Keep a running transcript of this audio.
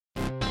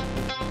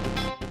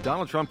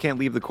Donald Trump can't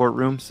leave the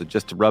courtroom, so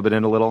just to rub it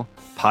in a little,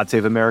 Pod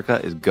Save America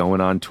is going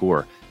on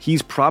tour.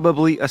 He's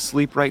probably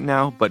asleep right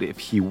now, but if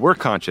he were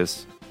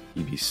conscious,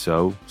 he'd be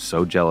so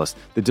jealous.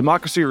 The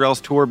Democracy or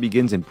Else tour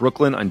begins in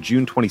Brooklyn on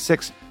June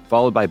 26th,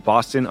 followed by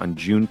Boston on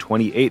June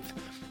 28th.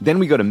 Then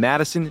we go to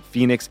Madison,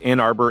 Phoenix, Ann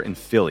Arbor, and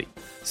Philly.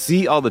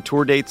 See all the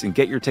tour dates and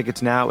get your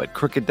tickets now at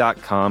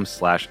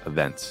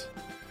crooked.com/events.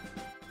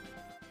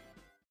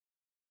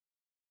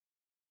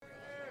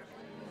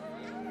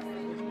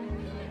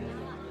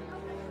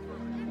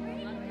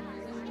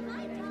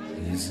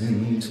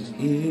 Isn't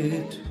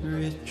it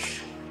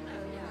rich?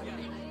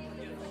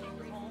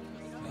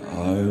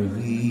 Are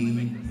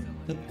we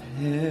the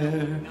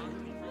pair?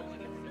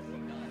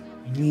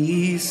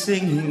 Me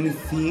singing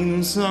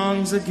theme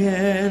songs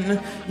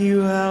again,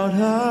 you out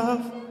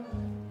of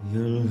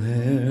your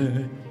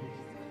lair.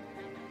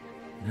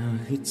 Now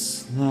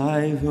it's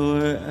live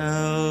or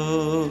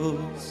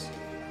else.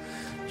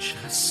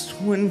 Just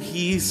when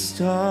he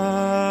starts,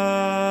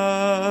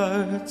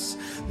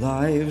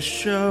 live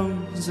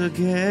shows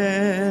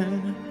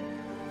again.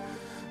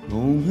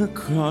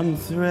 Omicron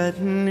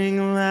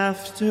threatening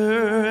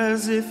laughter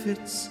as if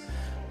it's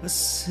a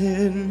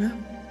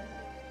sin.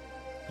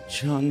 But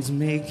John's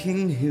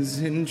making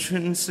his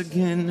entrance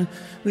again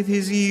with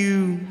his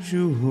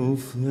usual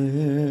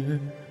flair.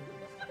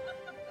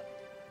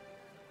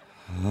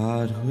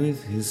 Hot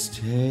with his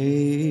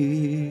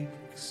takes.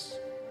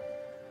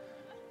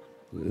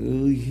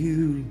 Will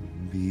you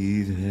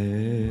be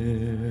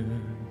there?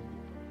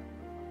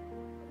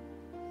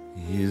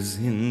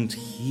 Isn't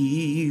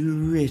he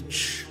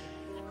rich?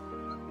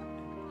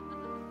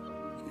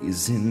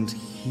 Isn't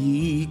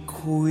he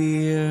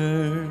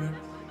queer?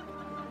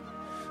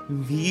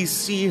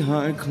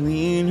 VCR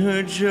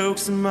cleaner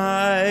jokes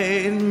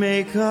might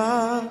make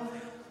a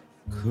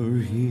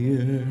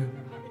career.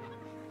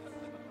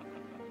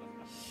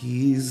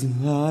 He's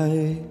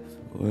live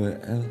or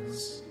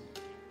else.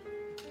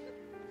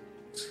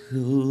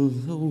 Till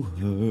the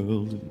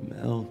world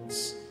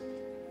melts,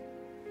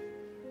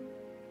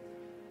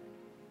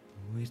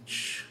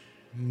 which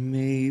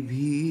may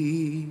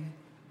be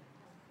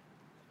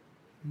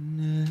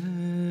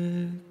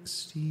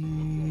next year.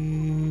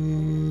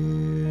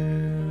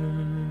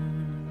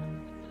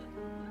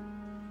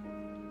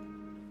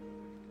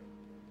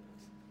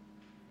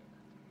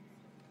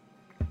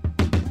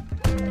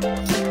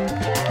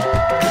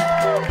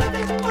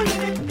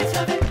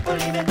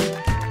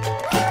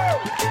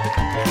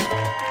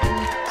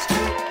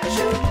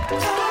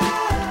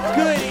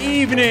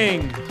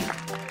 Evening,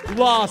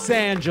 Los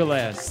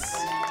Angeles.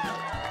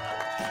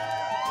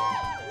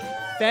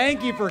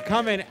 Thank you for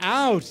coming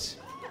out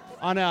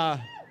on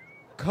a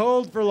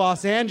cold for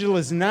Los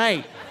Angeles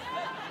night.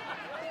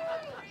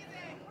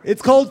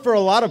 It's cold for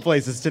a lot of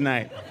places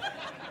tonight.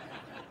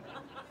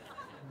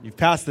 You've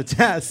passed the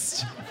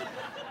test.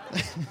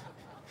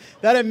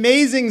 That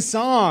amazing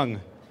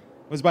song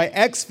was by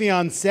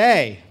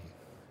Ex-Fiancé.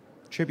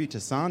 Tribute to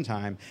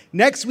Sondheim.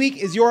 Next week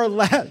is your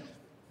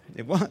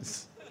It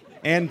was.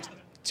 And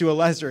to a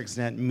lesser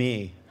extent,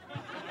 me.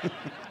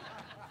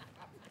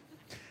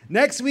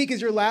 Next week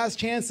is your last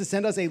chance to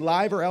send us a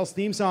Live or Else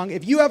theme song.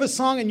 If you have a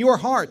song in your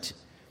heart,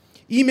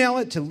 email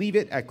it to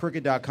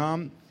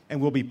leaveit@crooked.com, and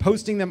we'll be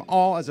posting them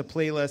all as a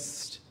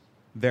playlist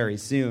very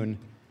soon.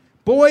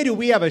 Boy, do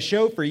we have a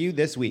show for you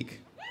this week.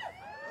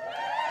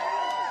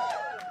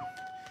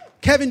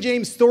 Kevin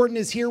James Thornton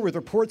is here with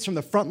reports from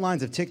the front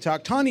lines of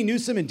TikTok. Tawny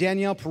Newsome and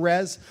Danielle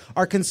Perez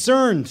are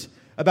concerned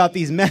about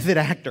these method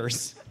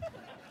actors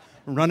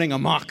running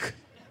amok.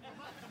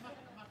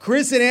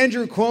 Chris and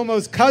Andrew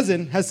Cuomo's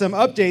cousin has some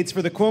updates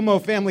for the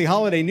Cuomo Family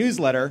Holiday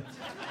newsletter.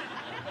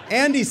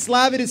 Andy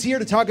Slavitt is here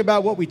to talk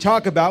about what we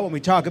talk about when we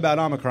talk about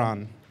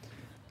Omicron.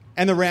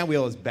 And the rant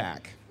wheel is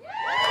back.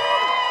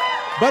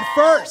 But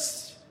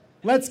first,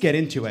 let's get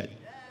into it.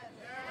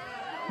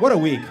 What a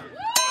week.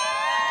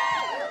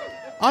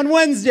 On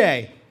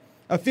Wednesday,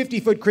 a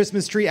 50-foot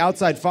Christmas tree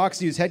outside Fox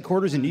News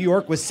headquarters in New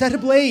York was set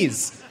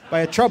ablaze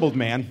by a troubled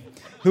man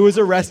who was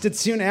arrested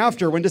soon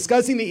after. When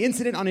discussing the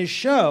incident on his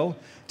show,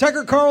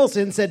 Tucker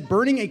Carlson said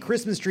burning a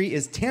Christmas tree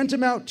is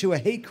tantamount to a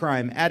hate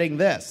crime, adding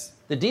this.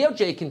 The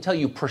DOJ can tell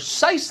you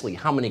precisely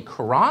how many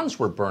Qurans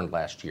were burned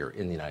last year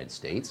in the United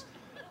States,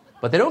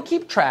 but they don't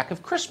keep track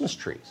of Christmas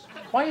trees.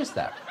 Why is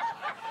that?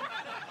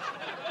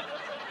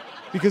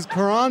 Because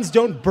Qurans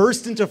don't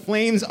burst into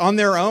flames on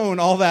their own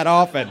all that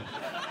often.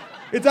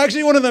 It's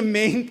actually one of the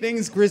main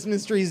things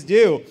Christmas trees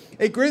do.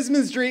 A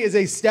Christmas tree is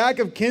a stack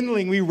of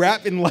kindling we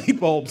wrap in light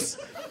bulbs.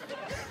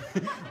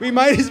 We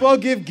might as well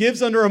give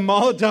gifts under a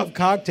Molotov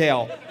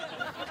cocktail.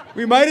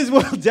 We might as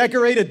well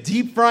decorate a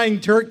deep-frying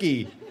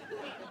turkey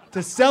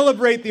to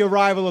celebrate the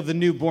arrival of the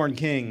newborn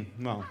king.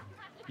 Well,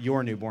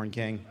 your newborn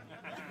king.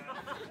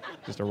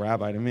 Just a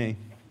rabbi to me.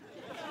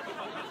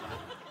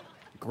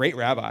 Great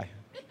rabbi.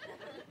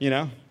 You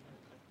know?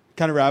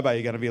 Kind of rabbi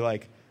you gotta be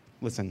like,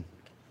 listen,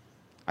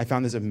 I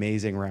found this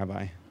amazing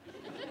rabbi.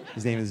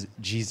 His name is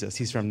Jesus.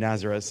 He's from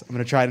Nazareth. I'm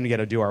gonna try to get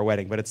him to do our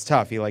wedding, but it's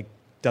tough. He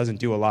doesn't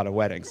do a lot of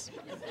weddings.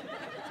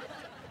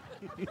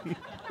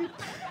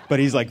 But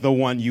he's like the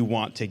one you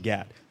want to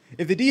get.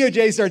 If the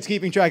DOJ starts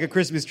keeping track of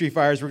Christmas tree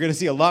fires, we're going to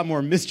see a lot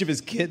more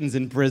mischievous kittens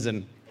in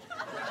prison.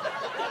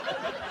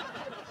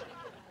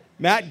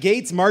 Matt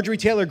Gaetz, Marjorie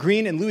Taylor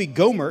Greene, and Louis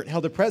Gohmert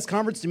held a press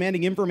conference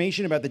demanding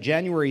information about the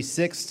January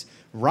 6th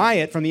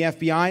riot from the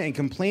FBI and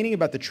complaining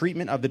about the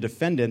treatment of the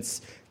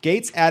defendants.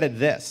 Gaetz added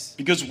this.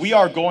 Because we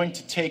are going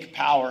to take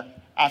power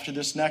after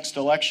this next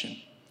election.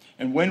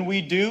 And when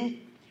we do,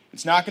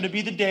 it's not going to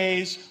be the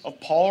days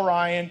of Paul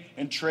Ryan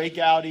and Trey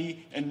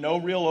Gowdy and no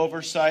real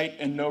oversight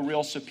and no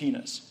real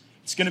subpoenas.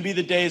 It's going to be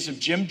the days of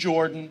Jim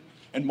Jordan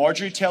and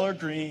Marjorie Taylor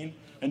Greene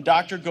and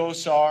Dr.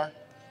 Gosar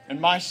and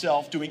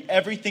myself doing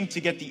everything to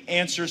get the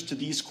answers to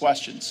these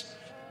questions.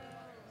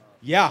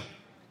 Yeah,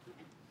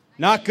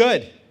 not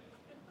good.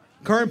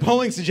 Current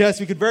polling suggests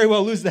we could very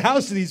well lose the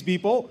House to these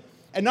people,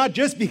 and not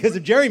just because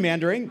of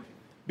gerrymandering,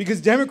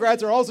 because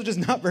Democrats are also just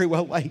not very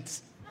well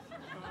liked.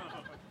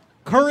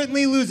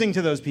 Currently losing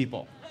to those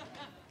people.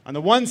 On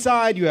the one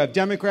side, you have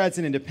Democrats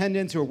and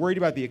independents who are worried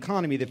about the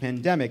economy, the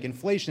pandemic,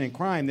 inflation, and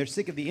crime. They're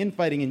sick of the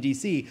infighting in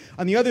D.C.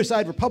 On the other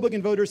side,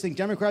 Republican voters think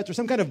Democrats are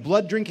some kind of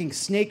blood-drinking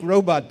snake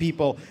robot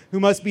people who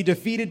must be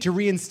defeated to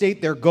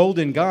reinstate their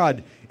golden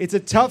god. It's a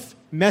tough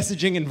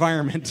messaging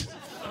environment.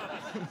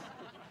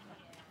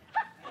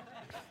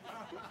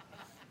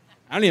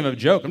 I don't even have a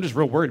joke. I'm just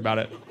real worried about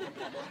it.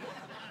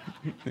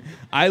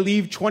 I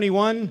leave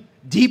 21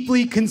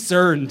 deeply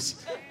concerned.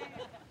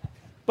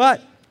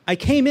 But I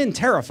came in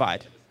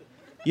terrified.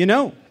 You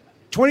know,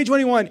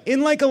 2021,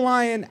 in like a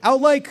lion,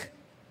 out like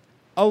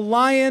a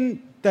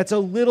lion that's a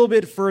little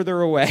bit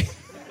further away.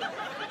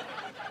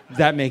 Does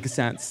that make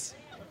sense?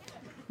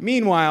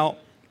 Meanwhile,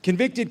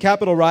 convicted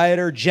Capitol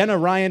rioter Jenna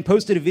Ryan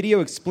posted a video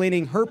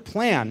explaining her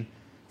plan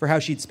for how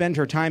she'd spend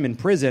her time in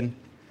prison.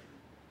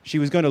 She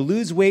was going to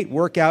lose weight,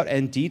 work out,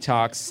 and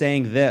detox,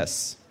 saying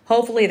this.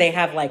 Hopefully they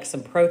have like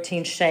some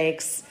protein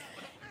shakes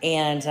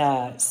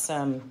and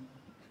some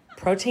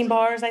protein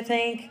bars, I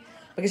think,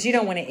 because you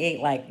don't want to eat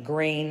like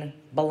green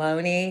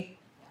bologna.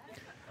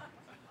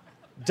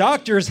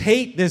 Doctors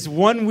hate this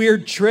one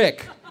weird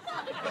trick.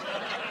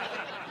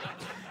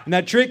 And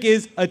that trick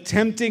is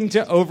attempting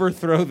to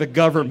overthrow the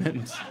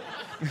government.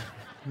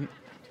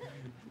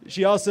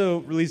 She also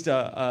released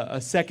a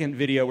second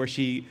video where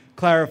she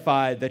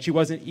clarified that she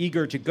wasn't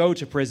eager to go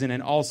to prison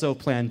and also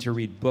planned to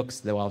read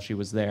books while she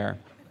was there.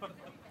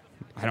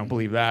 I don't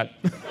believe that.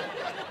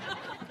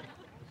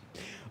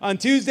 On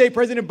Tuesday,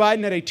 President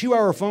Biden had a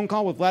 2-hour phone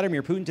call with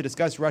Vladimir Putin to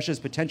discuss Russia's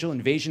potential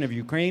invasion of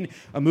Ukraine,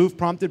 a move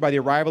prompted by the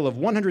arrival of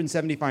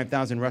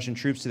 175,000 Russian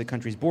troops to the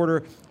country's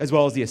border, as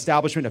well as the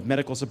establishment of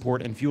medical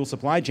support and fuel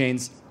supply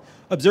chains.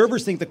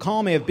 Observers think the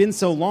call may have been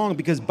so long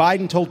because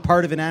Biden told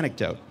part of an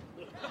anecdote.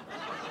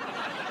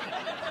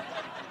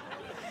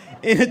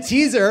 In a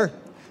teaser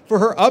for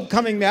her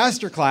upcoming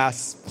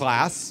masterclass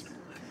class,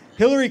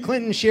 Hillary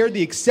Clinton shared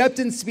the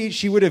acceptance speech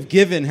she would have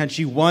given had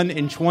she won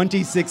in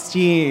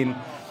 2016.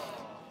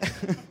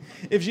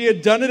 If she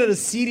had done it at a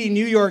seedy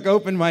New York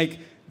open mic,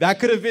 that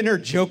could have been her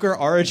Joker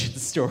origin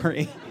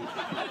story.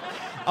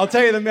 I'll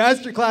tell you, the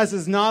masterclass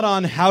is not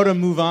on how to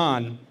move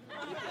on.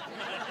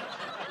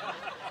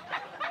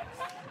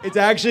 It's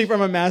actually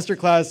from a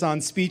masterclass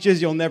on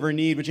speeches you'll never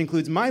need, which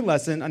includes my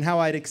lesson on how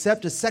I'd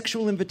accept a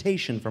sexual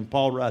invitation from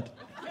Paul Rudd.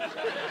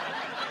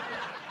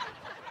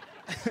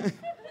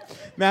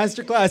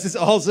 Masterclass is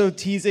also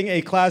teasing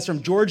a class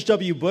from George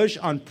W. Bush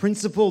on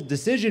principled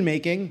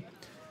decision-making.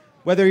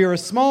 Whether you're a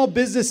small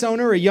business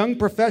owner, a young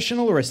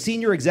professional, or a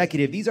senior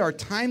executive, these are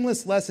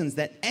timeless lessons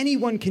that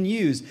anyone can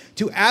use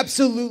to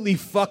absolutely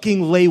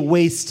fucking lay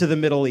waste to the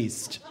Middle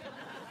East.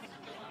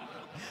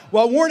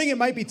 While warning it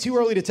might be too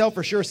early to tell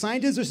for sure,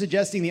 scientists are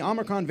suggesting the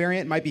Omicron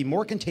variant might be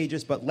more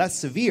contagious but less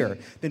severe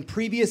than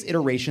previous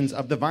iterations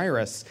of the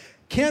virus.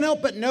 Can't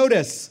help but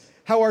notice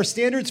how our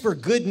standards for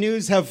good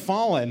news have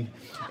fallen.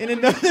 In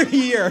another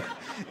year,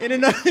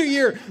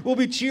 we'll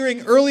be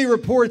cheering early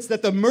reports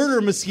that the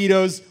murder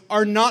mosquitoes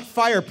are not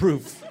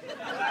fireproof.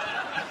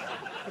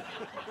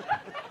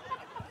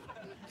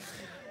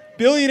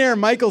 Billionaire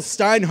Michael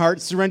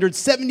Steinhardt surrendered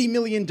 $70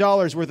 million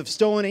worth of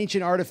stolen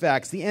ancient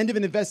artifacts, the end of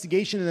an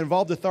investigation that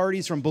involved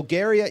authorities from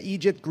Bulgaria,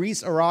 Egypt,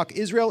 Greece, Iraq,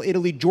 Israel,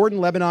 Italy, Jordan,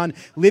 Lebanon,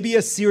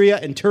 Libya, Syria,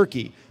 and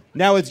Turkey.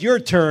 Now it's your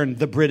turn,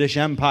 the British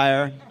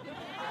Empire.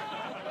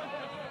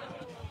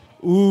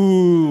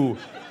 Ooh.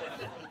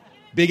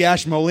 Big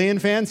Ashmolean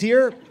fans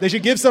here? They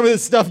should give some of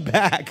this stuff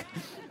back.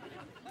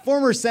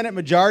 Former Senate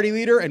Majority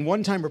Leader and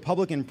one-time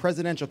Republican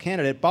presidential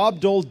candidate Bob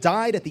Dole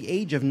died at the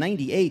age of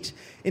 98.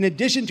 In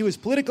addition to his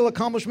political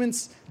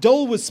accomplishments,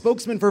 Dole was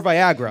spokesman for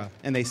Viagra,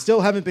 and they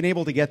still haven't been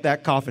able to get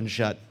that coffin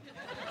shut.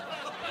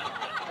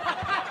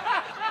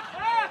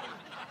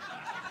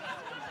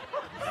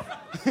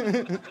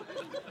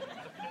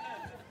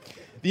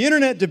 The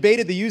internet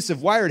debated the use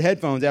of wired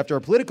headphones after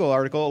a political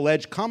article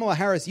alleged Kamala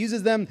Harris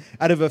uses them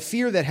out of a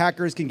fear that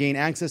hackers can gain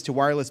access to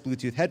wireless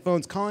Bluetooth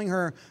headphones, calling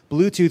her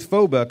Bluetooth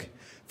phobic.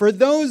 For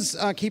those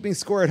keeping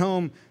score at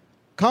home,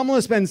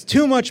 Kamala spends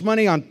too much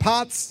money on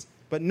pots,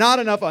 but not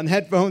enough on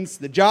headphones.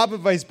 The job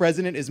of vice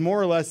president is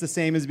more or less the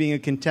same as being a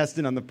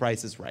contestant on The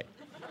Price is Right.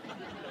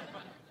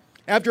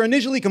 After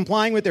initially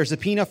complying with their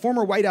subpoena,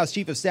 former White House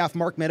Chief of Staff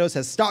Mark Meadows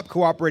has stopped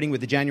cooperating with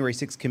the January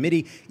 6th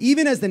committee,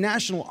 even as the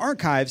National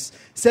Archives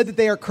said that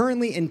they are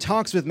currently in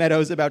talks with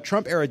Meadows about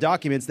Trump-era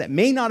documents that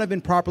may not have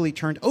been properly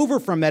turned over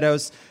from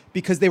Meadows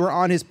because they were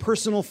on his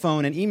personal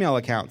phone and email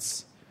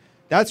accounts.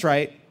 That's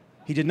right.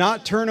 He did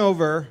not turn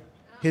over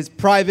his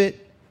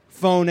private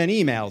phone and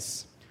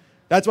emails.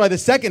 That's why the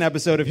second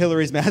episode of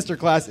Hillary's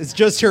Masterclass is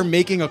just her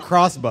making a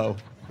crossbow.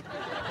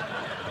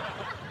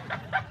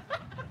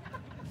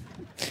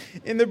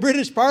 In the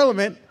British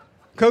Parliament,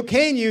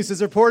 cocaine use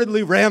is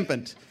reportedly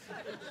rampant.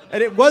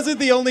 And it wasn't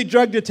the only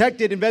drug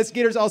detected.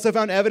 Investigators also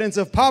found evidence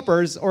of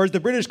poppers, or as the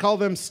British call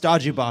them,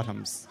 stodgy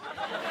bottoms.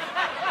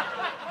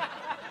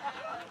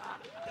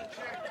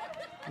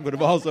 Would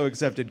have also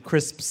accepted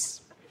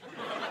crisps.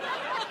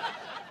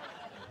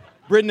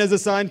 Britain has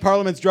assigned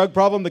Parliament's drug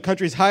problem the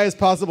country's highest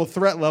possible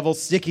threat level,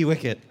 sticky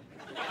wicket.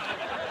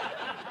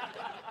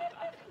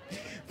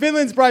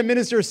 Finland's Prime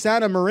Minister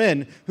Sanna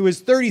Marin, who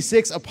is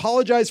 36,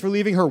 apologized for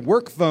leaving her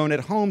work phone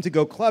at home to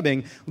go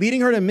clubbing,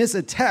 leading her to miss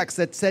a text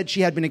that said she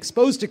had been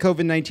exposed to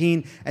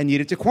COVID-19 and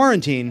needed to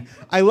quarantine.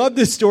 I love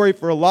this story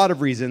for a lot of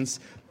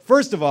reasons.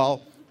 First of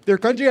all, their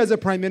country has a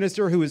prime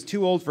minister who is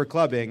too old for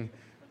clubbing.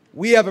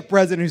 We have a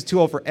president who's too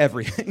old for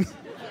everything.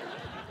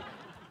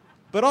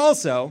 But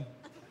also,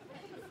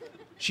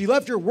 she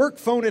left her work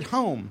phone at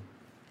home.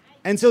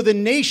 And so the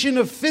nation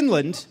of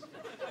Finland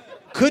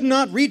could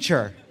not reach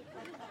her.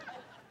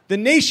 The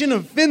nation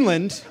of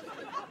Finland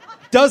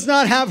does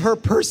not have her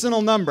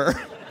personal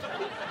number.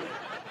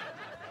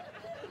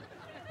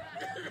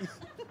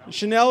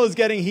 Chanel is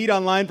getting heat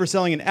online for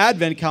selling an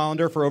advent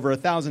calendar for over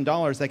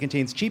 $1,000 that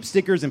contains cheap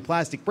stickers and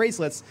plastic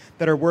bracelets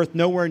that are worth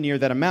nowhere near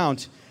that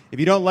amount. If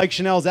you don't like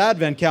Chanel's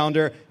advent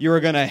calendar, you are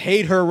going to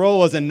hate her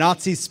role as a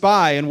Nazi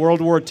spy in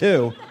World War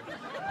II.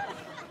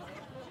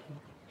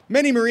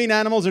 Many marine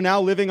animals are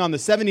now living on the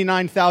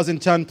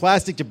 79,000-ton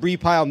plastic debris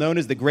pile known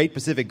as the Great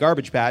Pacific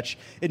Garbage Patch.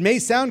 It may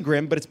sound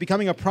grim, but it's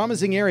becoming a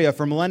promising area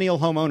for millennial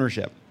home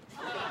ownership.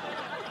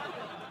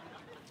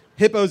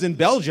 Hippos in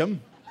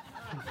Belgium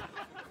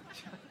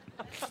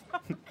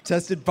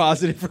tested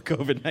positive for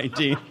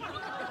COVID-19.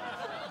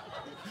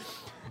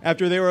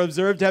 After they were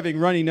observed having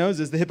runny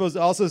noses, the hippos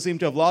also seem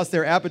to have lost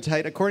their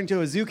appetite. According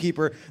to a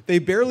zookeeper, they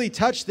barely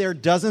touched their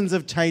dozens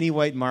of tiny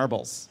white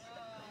marbles.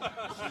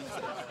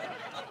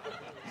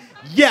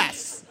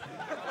 Yes!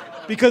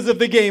 Because of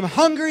the game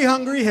Hungry,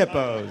 Hungry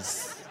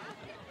Hippos.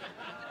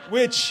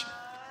 Which...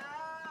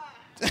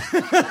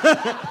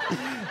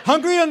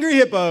 Hungry, Hungry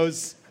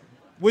Hippos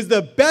was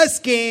the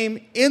best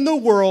game in the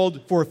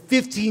world for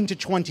 15 to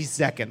 20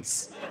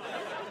 seconds.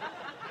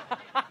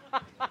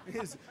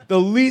 It's the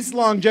least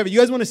longevity. You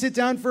guys want to sit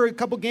down for a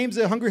couple games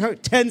of Hungry Hungry?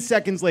 10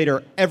 seconds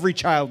later, every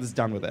child is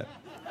done with it.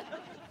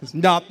 It's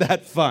not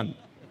that fun.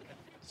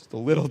 It's just a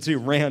little too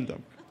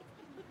random.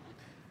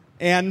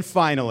 And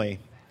finally,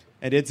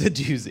 and it's a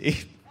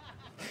doozy,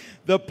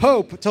 the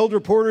Pope told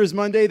reporters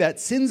Monday that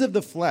sins of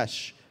the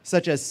flesh,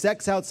 such as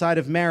sex outside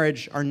of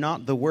marriage, are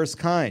not the worst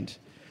kind.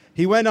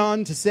 He went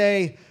on to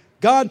say,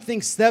 God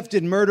thinks theft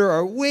and murder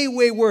are way,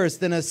 way worse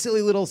than a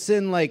silly little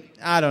sin like,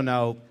 I don't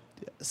know,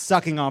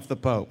 sucking off the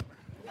Pope.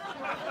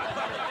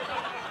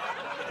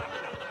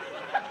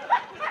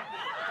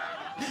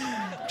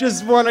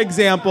 Just one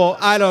example,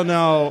 I don't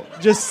know,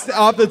 just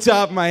off the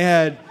top of my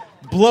head,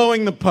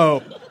 blowing the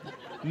Pope.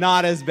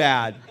 Not as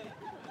bad.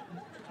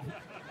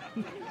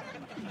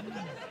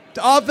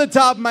 Off the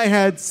top of my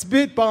head,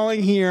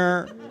 spitballing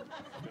here.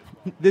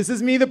 This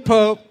is me, the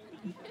Pope,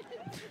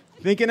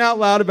 thinking out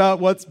loud about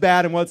what's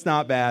bad and what's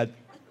not bad.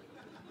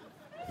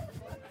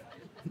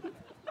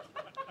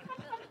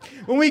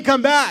 When we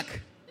come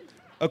back,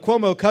 a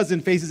Cuomo cousin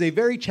faces a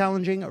very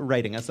challenging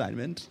writing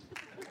assignment.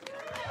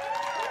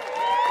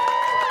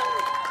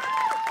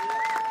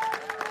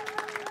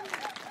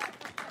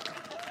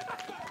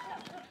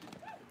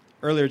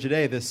 Earlier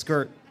today, this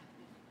skirt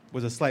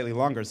was a slightly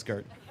longer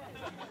skirt.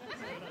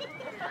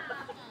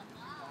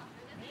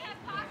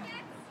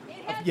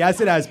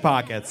 Yes, it has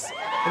pockets.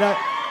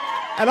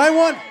 And I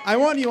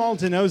want you all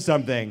to know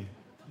something.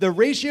 The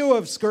ratio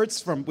of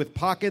skirts with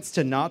pockets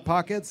to not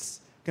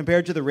pockets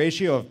compared to the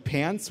ratio of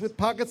pants with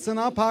pockets to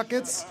not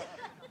pockets,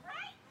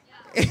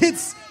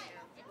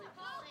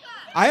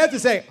 I have to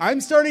say,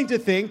 I'm starting to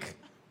think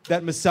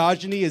that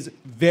misogyny is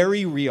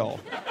very real.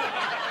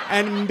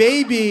 And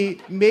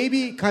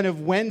maybe kind of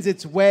wends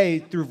its way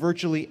through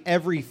virtually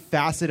every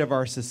facet of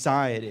our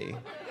society.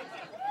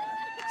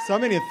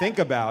 Something to think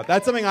about.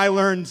 That's something I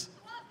learned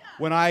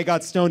when I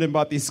got stoned and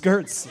bought these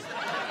skirts.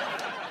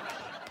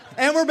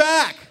 And we're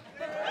back.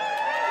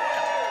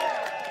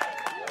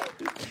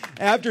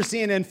 After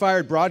CNN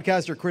fired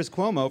broadcaster Chris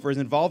Cuomo for his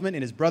involvement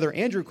in his brother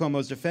Andrew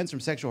Cuomo's defense from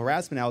sexual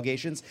harassment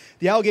allegations,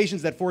 the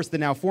allegations that forced the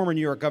now former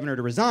New York governor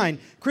to resign,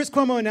 Chris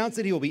Cuomo announced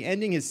that he will be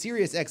ending his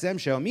Sirius XM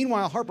show.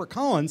 Meanwhile,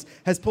 HarperCollins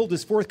has pulled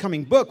his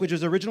forthcoming book, which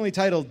was originally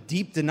titled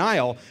Deep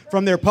Denial,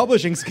 from their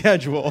publishing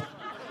schedule.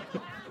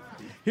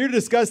 Here to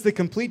discuss the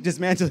complete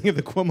dismantling of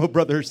the Cuomo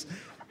brothers'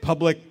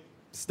 public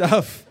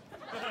stuff.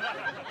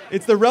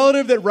 It's the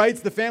relative that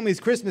writes the family's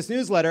Christmas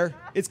newsletter.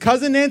 It's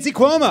cousin Nancy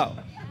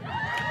Cuomo.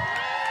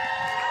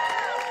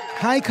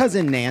 Hi,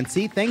 cousin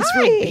Nancy. Thanks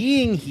for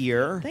being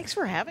here. Thanks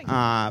for having me.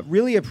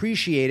 Really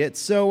appreciate it.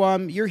 So,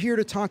 you're here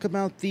to talk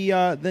about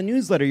the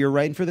newsletter you're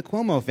writing for the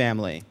Cuomo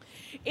family.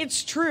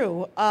 It's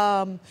true.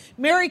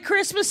 Merry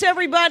Christmas,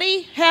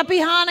 everybody. Happy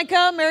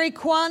Hanukkah. Merry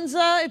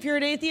Kwanzaa. If you're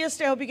an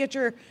atheist, I hope you get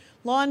your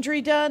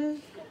laundry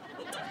done.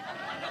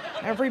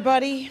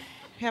 Everybody,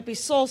 happy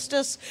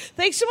solstice.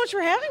 Thanks so much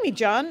for having me,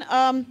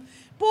 John.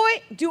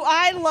 Boy, do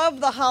I love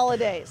the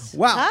holidays.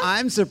 Wow, Huh?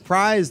 I'm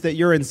surprised that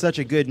you're in such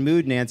a good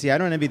mood, Nancy. I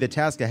don't envy the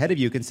task ahead of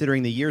you,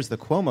 considering the years the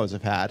Cuomos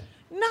have had.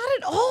 Not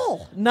at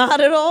all. Not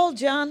at all,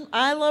 John.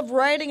 I love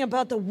writing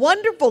about the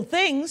wonderful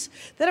things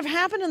that have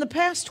happened in the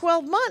past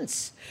 12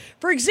 months.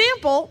 For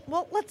example,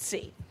 well, let's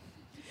see.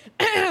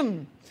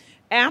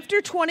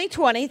 After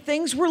 2020,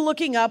 things were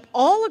looking up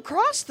all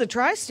across the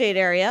tri-state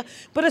area,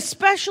 but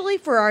especially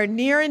for our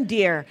near and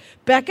dear.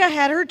 Becca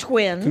had her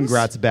twins.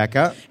 Congrats,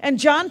 Becca. And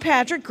John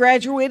Patrick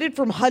graduated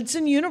from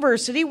Hudson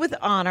University with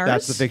honors.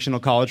 That's the fictional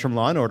college from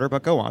Law & Order,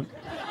 but go on.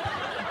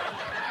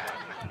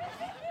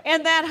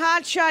 And that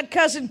hotshot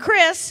cousin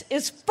Chris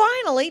is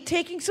finally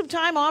taking some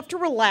time off to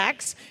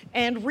relax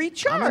and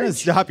recharge. I'm going to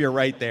stop you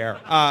right there.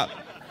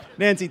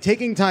 Nancy,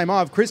 taking time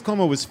off, Chris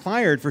Cuomo was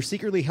fired for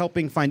secretly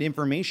helping find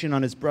information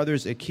on his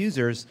brother's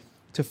accusers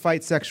to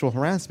fight sexual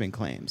harassment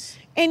claims.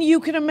 And you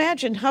can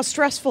imagine how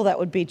stressful that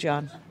would be,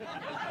 John.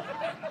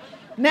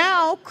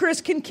 Now, Chris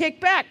can kick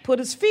back, put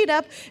his feet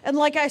up, and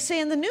like I say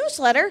in the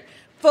newsletter,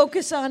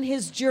 focus on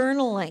his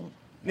journaling.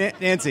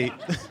 Nancy,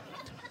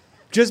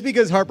 just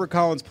because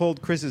HarperCollins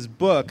pulled Chris's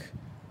book,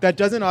 that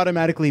doesn't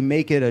automatically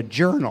make it a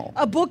journal.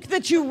 A book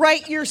that you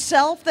write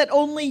yourself that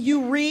only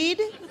you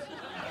read?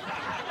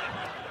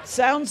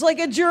 Sounds like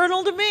a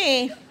journal to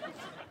me.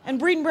 And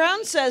Breeden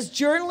Brown says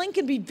journaling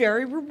can be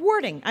very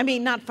rewarding. I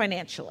mean, not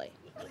financially.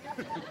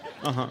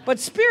 But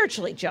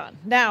spiritually, John.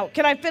 Now,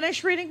 can I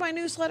finish reading my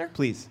newsletter?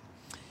 Please.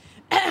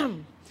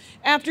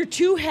 After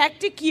 2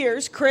 hectic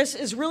years, Chris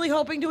is really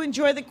hoping to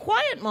enjoy the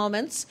quiet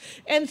moments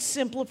and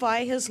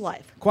simplify his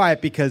life.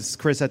 Quiet because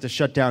Chris had to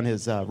shut down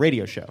his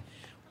radio show.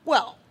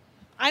 Well,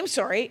 I'm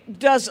sorry,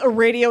 does a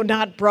radio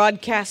not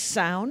broadcast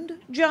sound,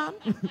 John?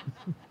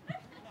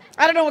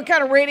 I don't know what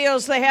kind of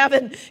radios they have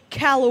in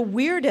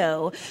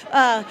Calaweirdo,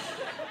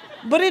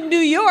 but in New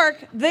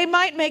York, they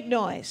might make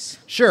noise.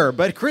 Sure,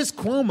 but Chris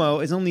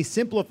Cuomo is only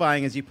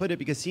simplifying, as you put it,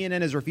 because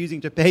CNN is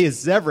refusing to pay his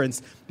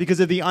severance because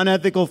of the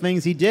unethical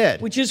things he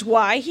did. Which is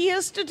why he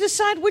has to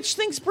decide which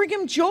things bring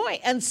him joy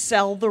and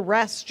sell the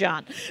rest,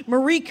 John.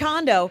 Marie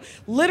Kondo,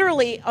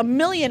 literally a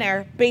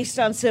millionaire based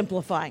on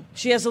simplifying.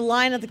 She has a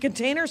line at the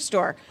Container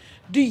Store.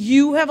 Do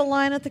you have a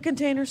line at the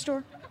Container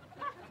Store?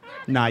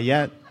 Not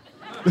yet.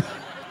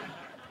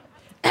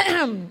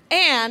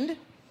 And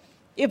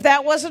if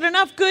that wasn't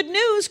enough good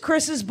news,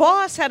 Chris's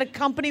boss had a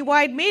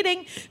company-wide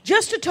meeting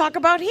just to talk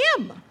about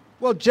him.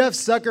 Well, Jeff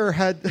Zucker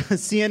had a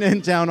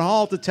CNN town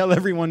hall to tell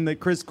everyone that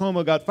Chris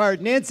Cuomo got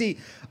fired. Nancy,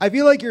 I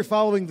feel like you're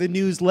following the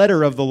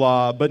newsletter of the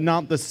law, but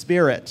not the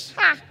spirit.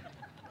 Ha!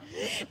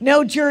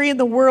 No jury in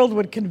the world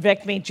would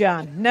convict me,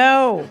 John.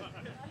 No.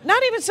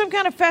 Not even some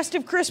kind of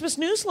festive Christmas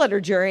newsletter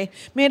jury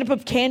made up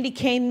of candy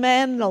cane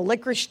men and a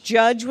licorice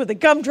judge with a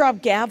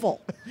gumdrop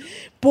gavel.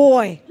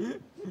 Boy,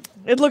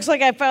 it looks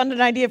like I found an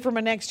idea for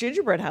my next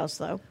gingerbread house,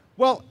 though.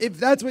 Well, if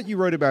that's what you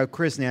wrote about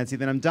Chris, Nancy,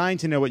 then I'm dying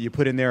to know what you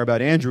put in there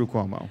about Andrew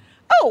Cuomo.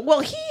 Oh, well,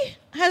 he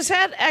has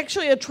had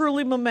actually a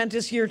truly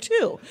momentous year,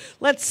 too.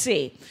 Let's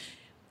see.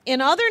 In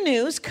other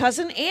news,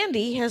 cousin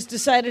Andy has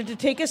decided to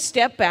take a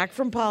step back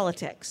from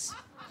politics,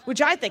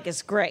 which I think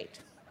is great.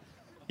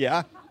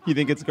 Yeah? You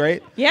think it's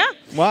great? Yeah.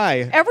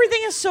 Why? Everything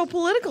is so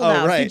political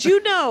now. Right. Did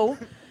you know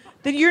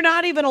that you're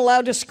not even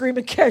allowed to scream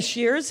at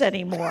cashiers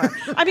anymore?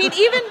 I mean,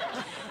 even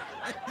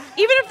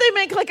if they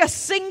make like a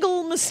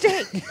single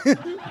mistake.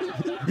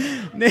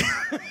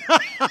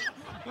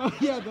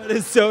 Yeah, that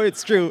is so.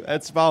 It's true.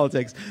 That's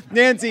politics.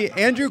 Nancy,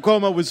 Andrew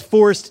Cuomo was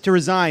forced to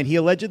resign. He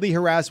allegedly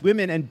harassed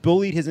women and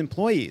bullied his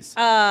employees.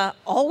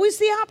 Always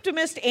the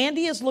optimist,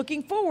 Andy is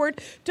looking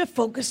forward to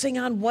focusing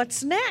on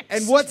what's next.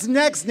 And what's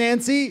next,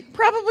 Nancy?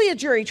 Probably a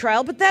jury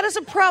trial, but that is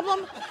a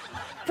problem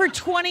for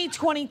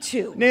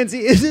 2022. Nancy,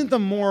 isn't the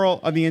moral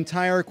of the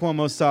entire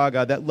Cuomo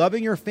saga that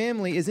loving your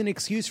family is an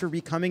excuse for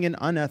becoming an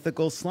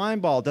unethical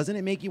slimeball? Doesn't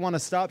it make you want to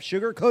stop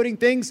sugarcoating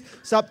things?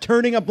 Stop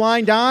turning a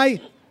blind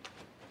eye?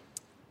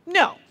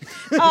 No.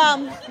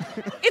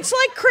 It's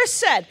like Chris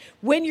said,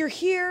 when you're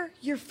here,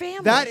 you're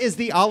family. That is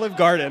the Olive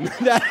Garden.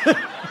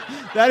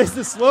 That is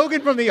the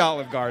slogan from the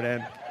Olive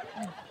Garden.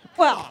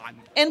 Well,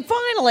 and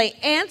finally,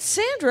 Aunt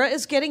Sandra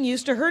is getting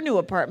used to her new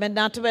apartment,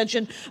 not to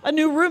mention a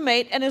new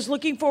roommate, and is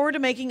looking forward to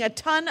making a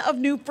ton of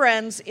new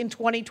friends in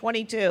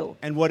 2022.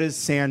 And what is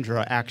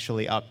Sandra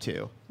actually up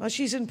to? Well,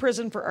 she's in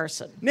prison for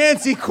arson.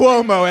 Nancy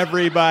Cuomo,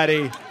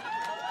 everybody.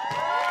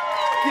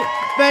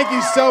 Thank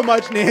you so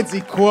much,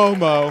 Nancy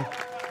Cuomo.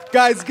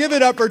 Guys, give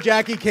it up for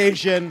Jackie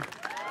Cation.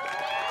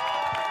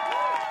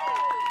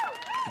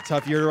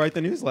 tough year to write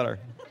the newsletter.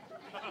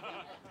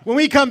 When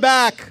we come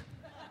back,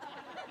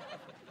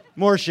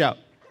 more show.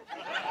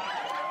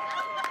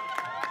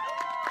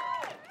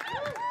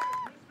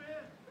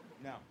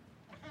 No.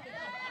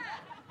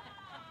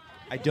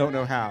 I don't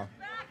know how.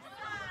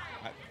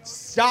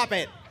 Stop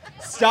it.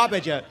 Stop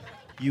it,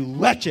 you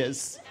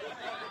leches.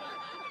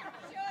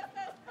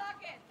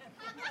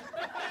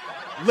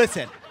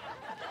 Listen,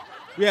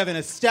 we have an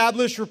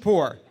established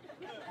rapport.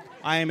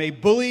 I am a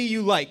bully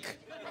you like.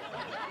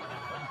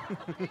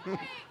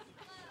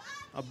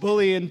 A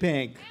bully in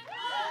pink.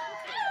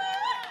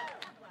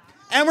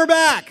 And we're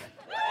back.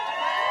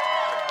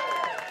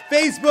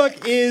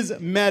 Facebook is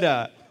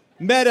Meta.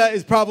 Meta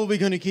is probably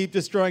going to keep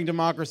destroying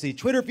democracy.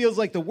 Twitter feels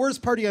like the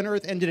worst party on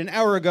earth ended an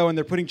hour ago and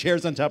they're putting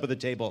chairs on top of the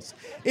tables.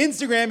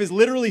 Instagram is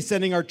literally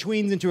sending our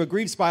tweens into a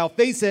grief spiral.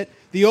 Face it,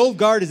 the old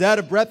guard is out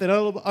of breath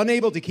and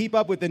unable to keep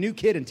up with the new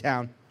kid in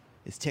town.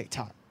 Is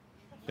TikTok.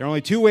 There are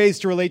only two ways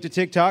to relate to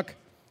TikTok: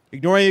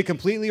 ignoring it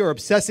completely or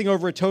obsessing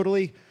over it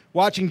totally,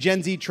 watching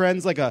Gen Z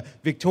trends like a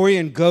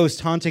Victorian ghost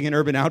haunting an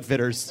Urban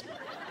Outfitters.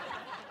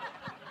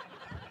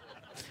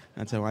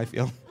 That's how I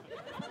feel.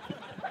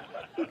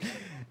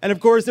 And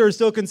of course, there are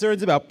still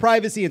concerns about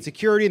privacy and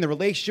security and the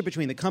relationship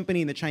between the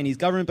company and the Chinese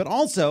government, but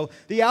also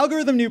the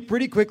algorithm knew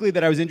pretty quickly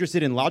that I was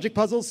interested in logic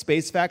puzzles,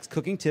 space facts,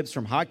 cooking tips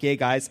from hot gay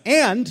guys,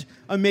 and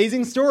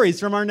amazing stories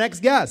from our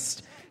next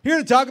guest. Here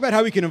to talk about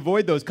how we can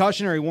avoid those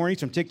cautionary warnings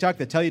from TikTok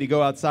that tell you to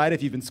go outside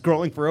if you've been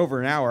scrolling for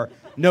over an hour.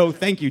 No,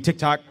 thank you,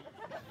 TikTok.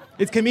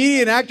 It's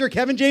comedian and actor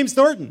Kevin James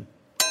Thornton.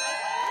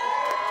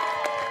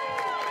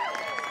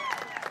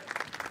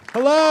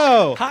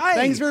 Hello. Hi.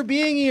 Thanks for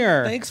being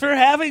here. Thanks for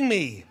having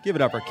me. Give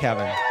it up for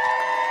Kevin.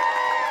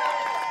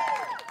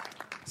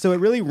 So it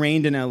really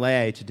rained in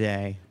LA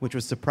today, which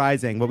was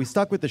surprising. Well, we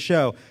stuck with the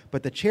show,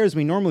 but the chairs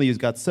we normally use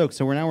got soaked,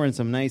 so we're in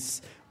some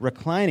nice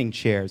reclining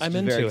chairs, which I'm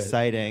is very into it.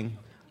 exciting.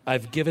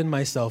 I've given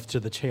myself to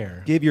the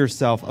chair. Give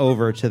yourself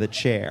over to the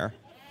chair.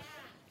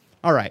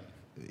 All right.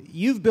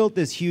 You've built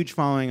this huge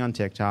following on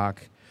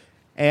TikTok,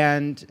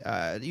 and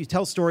you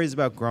tell stories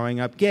about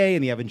growing up gay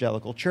in the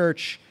evangelical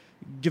church.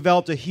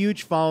 Developed a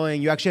huge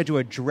following. You actually had to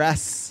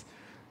address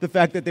the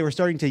fact that they were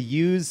starting to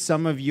use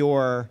some of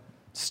your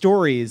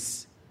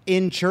stories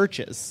in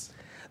churches.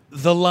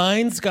 The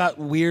lines got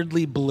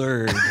weirdly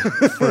blurred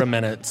for a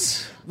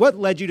minute. What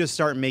led you to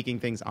start making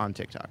things on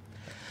TikTok?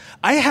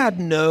 I had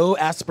no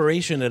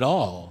aspiration at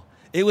all.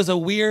 It was a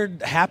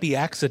weird, happy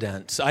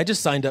accident. I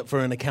just signed up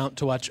for an account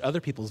to watch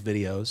other people's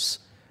videos,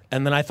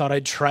 and then I thought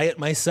I'd try it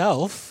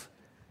myself,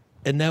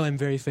 and now I'm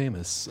very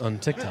famous on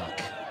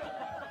TikTok.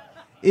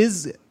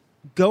 Is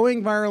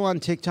going viral on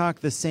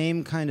TikTok the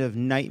same kind of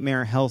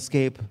nightmare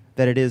hellscape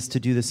that it is to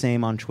do the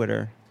same on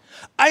Twitter?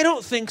 I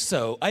don't think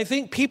so. I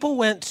think people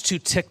went to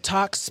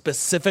TikTok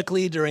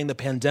specifically during the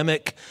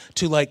pandemic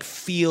to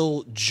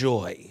feel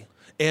joy.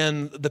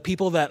 And the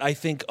people that I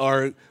think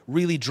are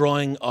really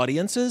drawing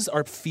audiences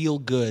are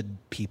feel-good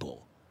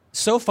people.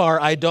 So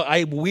far,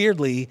 I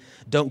weirdly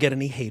don't get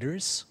any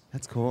haters.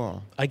 That's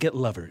cool. I get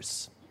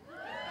lovers.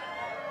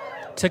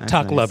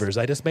 TikTok nice. lovers.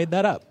 I just made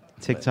that up.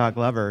 TikTok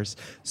lovers.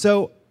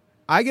 So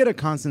I get a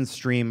constant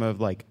stream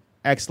of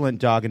excellent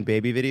dog and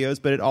baby videos,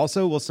 but it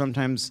also will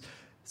sometimes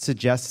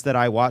suggest that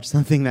I watch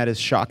something that is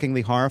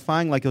shockingly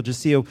horrifying. Like you'll just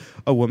see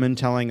a woman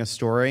telling a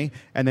story,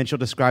 and then she'll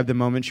describe the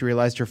moment she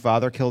realized her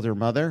father killed her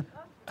mother.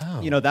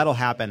 Oh. That'll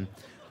happen.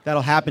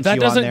 That'll happen to That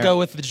you on doesn't there. go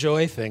with the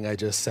joy thing I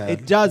just said.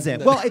 It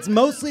doesn't. Well, it's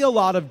mostly a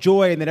lot of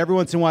joy, and then every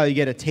once in a while you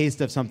get a taste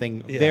of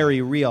something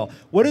very real.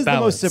 What is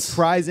Balance. the most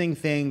surprising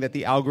thing that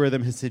the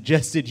algorithm has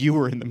suggested you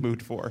were in the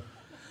mood for?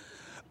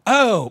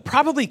 Oh,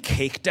 probably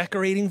cake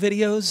decorating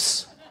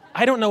videos.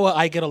 I don't know.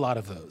 I get a lot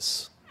of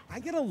those. I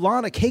get a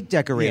lot of cake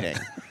decorating.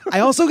 I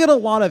also get a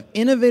lot of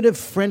innovative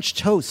French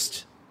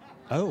toast.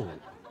 Oh.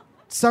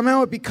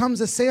 Somehow it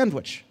becomes a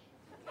sandwich.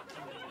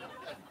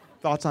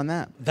 Thoughts on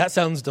that? That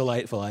sounds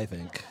delightful, I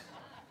think.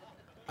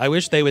 I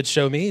wish they would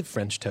show me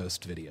French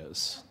toast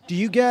videos. Do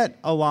you get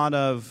a lot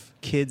of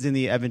kids in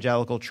the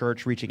evangelical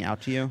church reaching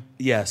out to you?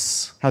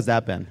 Yes. How's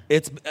that been?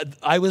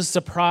 I was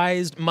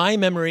surprised. My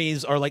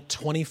memories are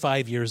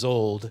 25 years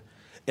old,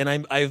 and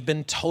I've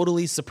been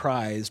totally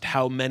surprised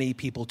how many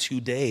people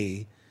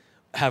today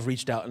have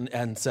reached out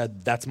and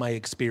said, that's my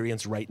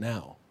experience right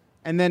now.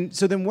 And then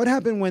what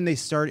happened when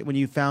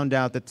you found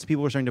out that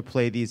people were starting to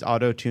play these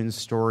auto-tuned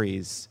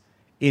stories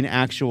in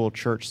actual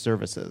church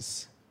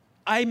services?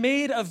 I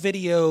made a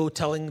video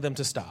telling them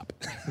to stop.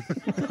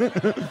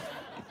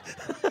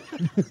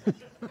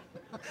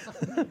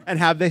 And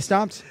have they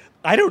stopped?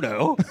 I don't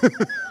know.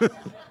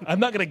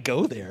 I'm not going to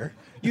go there.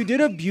 You did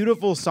a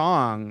beautiful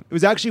song. It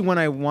was actually when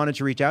I wanted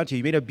to reach out to you.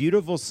 You made a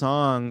beautiful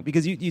song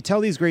because you tell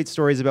these great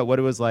stories about what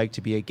it was like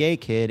to be a gay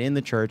kid in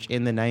the church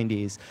in the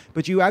 90s.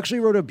 But you actually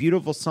wrote a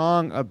beautiful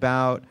song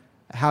about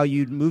how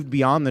you moved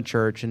beyond the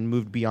church and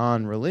moved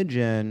beyond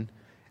religion,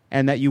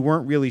 and that you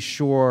weren't really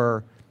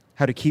sure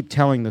how to keep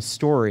telling the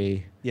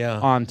story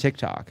on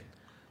TikTok.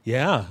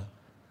 Yeah.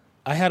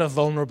 I had a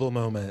vulnerable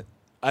moment.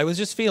 I was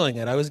just feeling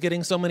it. I was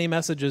getting so many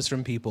messages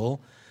from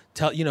people,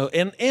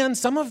 and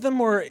some of them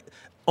were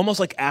almost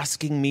like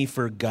asking me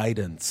for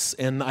guidance.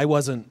 And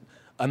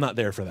I'm not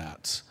there for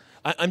that.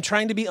 I'm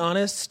trying to be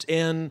honest,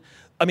 and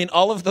I mean,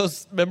 all of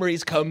those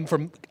memories come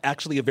from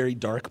actually a very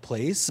dark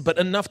place, but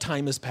enough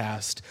time has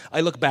passed.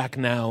 I look back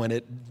now,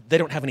 and they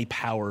don't have any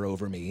power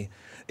over me.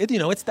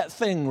 It's that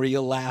thing where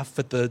you laugh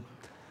at the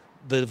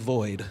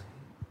void.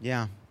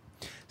 Yeah.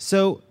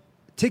 So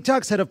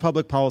TikTok's head of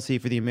public policy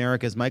for the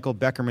Americas, Michael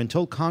Beckerman,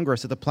 told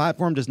Congress that the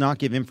platform does not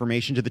give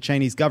information to the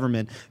Chinese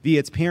government via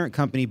its parent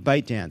company,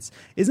 ByteDance.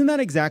 Isn't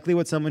that exactly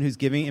what someone who's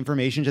giving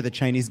information to the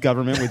Chinese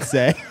government would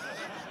say?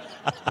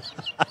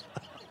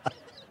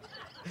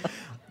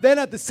 Then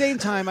at the same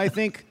time, I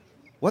think,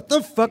 what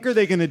the fuck are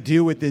they going to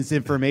do with this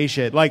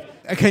information? Like,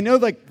 I know,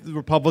 like, the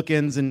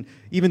Republicans and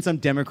even some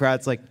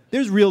Democrats, like,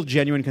 there's real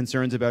genuine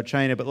concerns about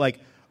China, but, like,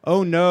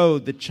 oh no,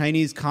 the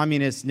Chinese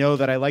communists know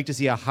that I like to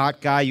see a hot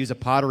guy use a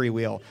pottery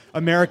wheel.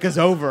 America's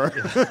over.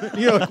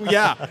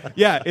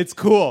 Yeah, it's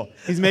cool.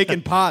 He's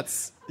making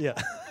pots. Yeah.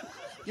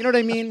 You know what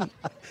I mean?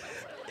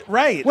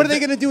 Right. What are they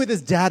going to do with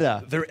this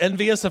data? They're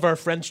envious of our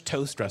French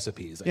toast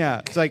recipes. Yeah,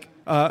 it's like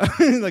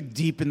like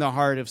deep in the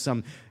heart of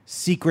some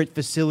secret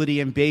facility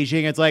in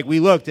Beijing. It's like we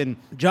looked, and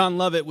John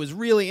Lovett was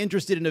really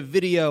interested in a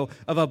video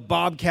of a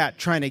bobcat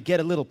trying to get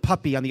a little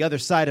puppy on the other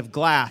side of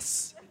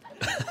glass.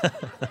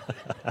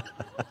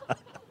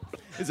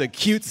 It's a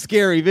cute,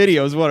 scary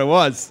video is what it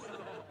was.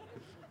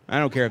 I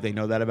don't care if they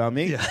know that about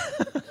me. Yeah.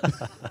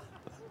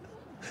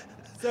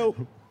 So,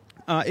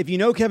 if you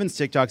know Kevin's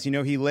TikToks, you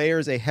know he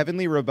layers a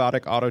heavenly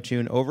robotic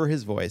auto-tune over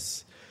his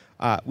voice.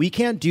 We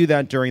can't do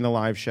that during the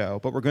live show,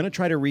 but we're going to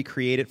try to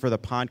recreate it for the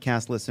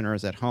podcast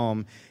listeners at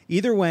home.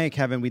 Either way,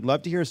 Kevin, we'd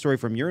love to hear a story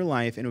from your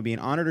life, and it would be an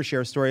honor to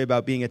share a story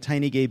about being a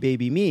tiny gay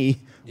baby me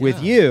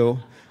with you.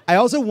 I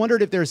also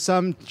wondered if there's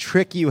some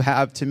trick you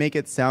have to make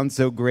it sound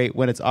so great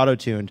when it's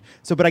auto-tuned.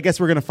 But I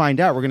guess we're going to find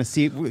out. We're going to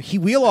see.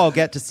 We'll all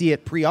get to see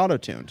it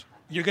pre-auto-tuned.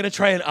 You're going to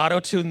try and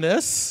auto-tune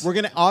this? We're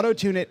going to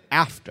auto-tune it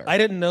after. I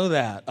didn't know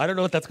that. I don't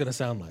know what that's going to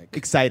sound like.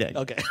 Exciting.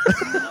 Okay.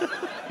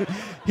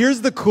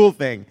 Here's the cool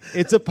thing.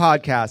 It's a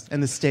podcast,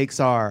 and the stakes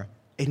are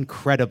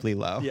incredibly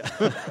low.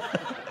 Yeah.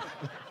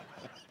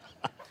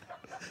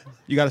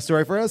 You got a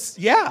story for us?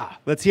 Yeah.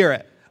 Let's hear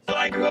it.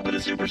 I grew up in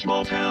a super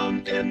small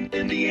town in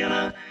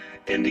Indiana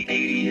in the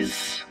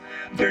 80s.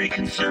 Very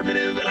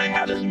conservative, and I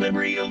have this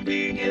memory of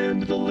being in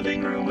the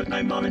living room with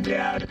my mom and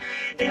dad,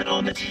 and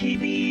on the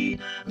TV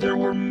there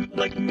were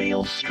like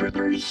male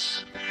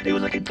strippers. It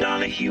was like a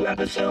Donahue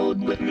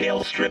episode with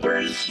male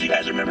strippers. You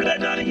guys remember that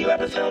Donahue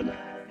episode?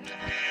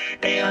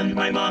 And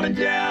my mom and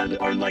dad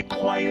are like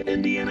quiet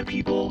Indiana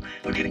people.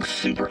 They're getting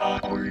super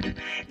awkward,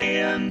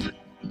 and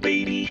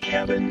baby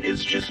Kevin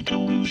is just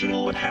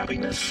delusional with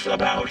happiness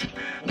about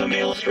the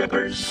male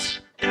strippers.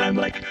 And I'm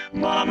like,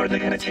 Mom, are they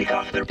gonna take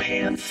off their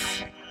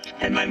pants?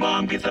 And my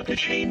mom gets up to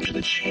change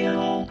the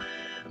channel,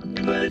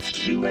 but it's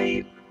too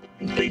late.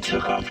 They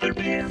took off their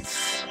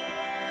pants.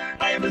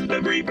 I have this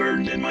memory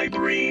burned in my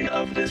brain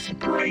of this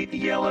bright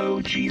yellow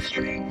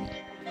G-string.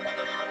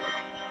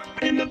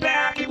 In the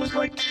back, it was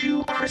like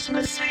 2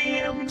 Christmas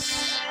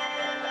hams.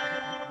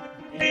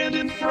 And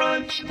in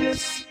front,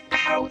 this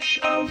pouch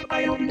of,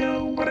 I don't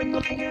know what I'm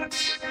looking at.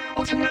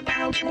 What's in that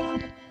pouch,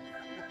 Mom?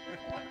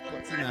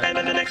 And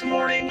then the next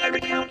morning, I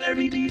recount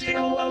every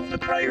detail of the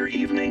prior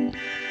evening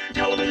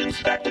television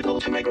spectacle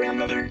to my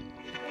grandmother.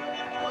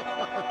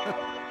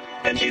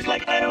 And she's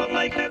like, I don't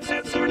like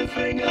that sort of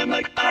thing. And I'm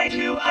like, I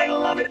do. I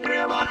love it,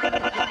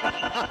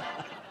 Grandma.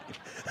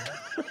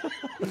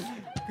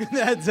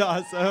 That's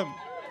awesome.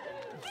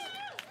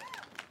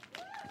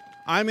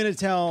 I'm going to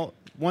tell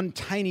one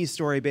tiny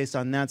story based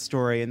on that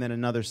story, and then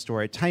another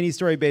story. Tiny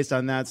story based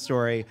on that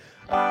story.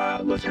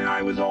 Listen,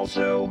 I was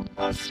also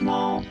a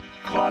small,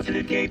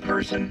 closeted gay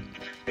person.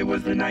 It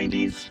was the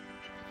 90s,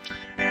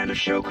 and a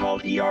show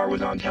called ER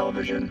was on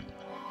television.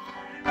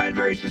 I had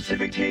very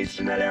specific taste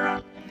in that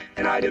era,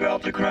 and I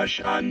developed a crush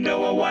on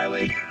Noah Wyle.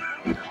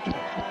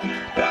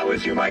 That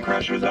was who my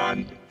crush was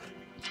on.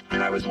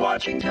 And I was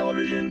watching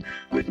television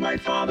with my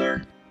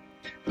father,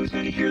 who's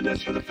going to hear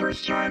this for the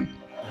first time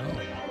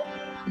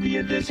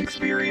via this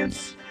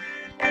experience.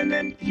 And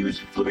then he was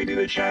flipping through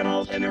the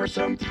channels, and there was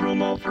some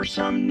promo for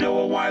some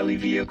Noah Wyle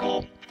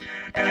vehicle.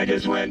 And I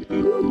just went,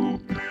 ooh.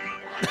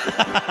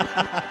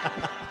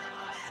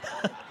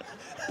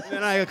 And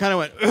then I kind of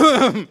went,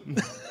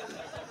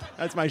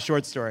 That's my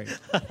short story.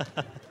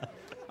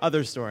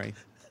 Other story.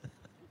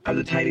 I was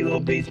a tiny little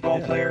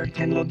baseball player,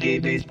 10 little gay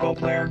baseball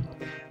player,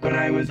 when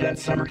I was at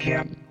summer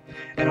camp,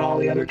 and all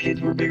the other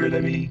kids were bigger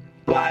than me.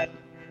 But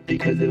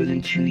because it was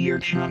in 2-year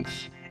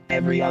chunks,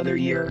 every other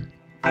year,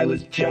 I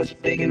was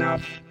just big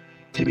enough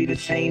to be the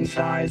same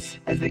size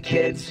as the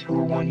kids who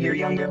were 1 year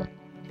younger.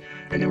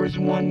 And there was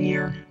 1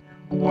 year,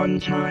 one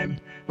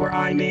time, where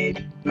I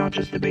made not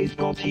just the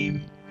baseball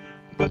team,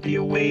 but the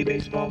away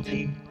baseball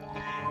team.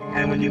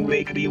 And when you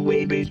make the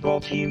away baseball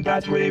team,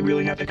 that's where they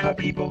really have to cut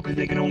people, because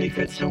they can only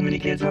fit so many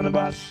kids on the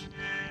bus.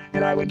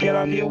 And I would get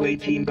on the away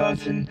team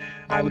bus, and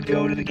I would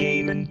go to the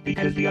game, and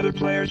because the other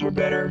players were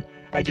better,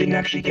 I didn't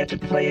actually get to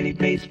play any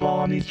baseball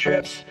on these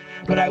trips,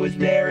 but I was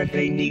there if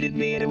they needed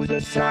me, and it was a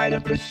sign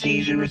of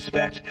prestige and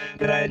respect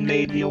that I had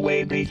made the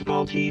away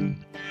baseball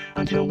team.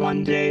 Until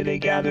one day they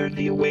gathered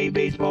the away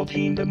baseball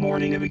team the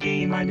morning of a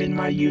game. I'm in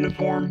my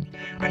uniform,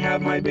 I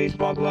have my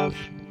baseball glove,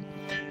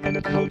 and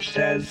the coach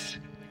says,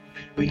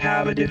 "We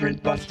have a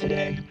different bus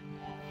today.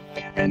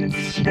 And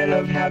instead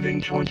of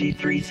having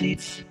 23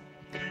 seats,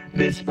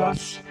 this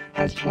bus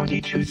has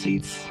 22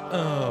 seats."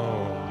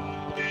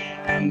 Oh.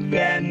 And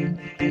then,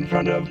 in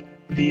front of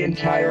the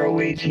entire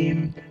away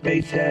team,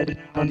 they said,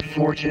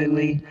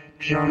 "Unfortunately,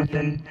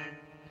 Jonathan,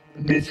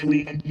 this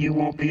week you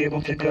won't be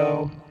able to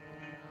go."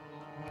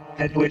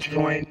 At which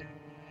point,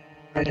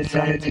 I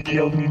decided to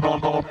kill them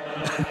all.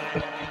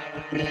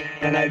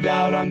 And I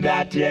vowed on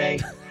that day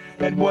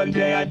that one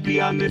day I'd be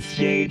on this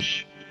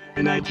stage,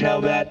 and I'd tell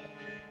that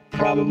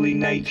probably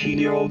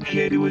 19-year-old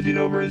kid who was in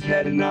over his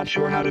head and not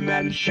sure how to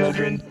manage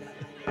children,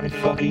 "I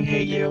fucking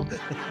hate you."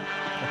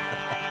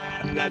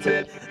 And that's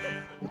it.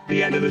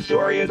 The end of the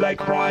story is I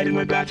cried and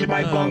went back to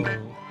my bunk.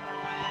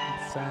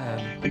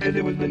 Sad. Because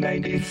it was the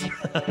 90s.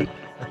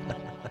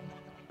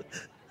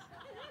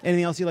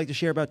 Anything else you'd like to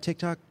share about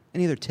TikTok?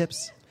 Any other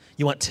tips?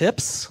 You want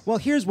tips? Well,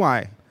 here's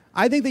why.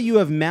 I think that you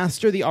have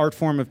mastered the art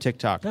form of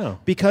TikTok. Oh.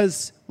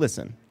 Because,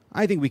 listen,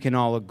 I think we can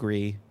all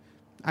agree.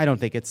 I don't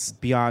think it's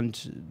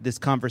beyond this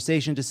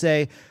conversation to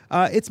say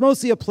it's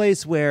mostly a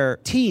place where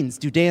teens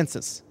do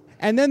dances.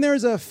 And then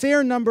there's a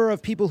fair number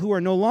of people who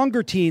are no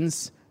longer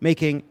teens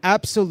making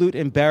absolute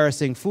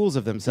embarrassing fools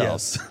of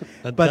themselves. Yes.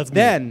 But That's me.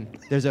 then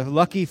there's a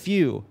lucky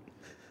few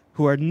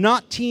who are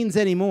not teens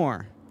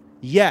anymore,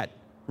 yet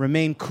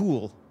remain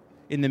cool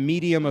in the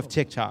medium of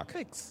TikTok.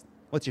 Thanks.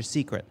 What's your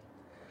secret?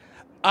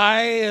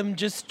 I am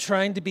just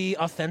trying to be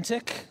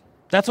authentic.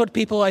 That's what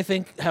people, I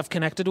think, have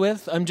connected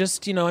with. I'm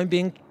just, I'm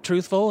being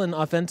truthful and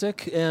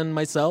authentic and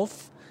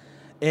myself.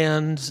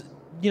 And,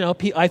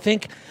 I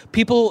think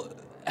people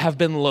have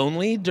been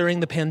lonely during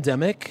the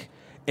pandemic,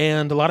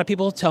 and a lot of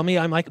people tell me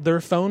I'm like their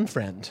phone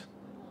friend.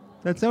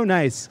 That's so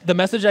nice. The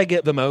message I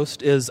get the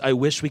most is, I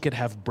wish we could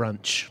have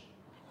brunch.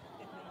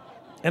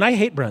 And I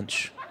hate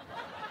brunch.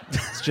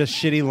 It's just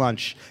shitty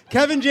lunch.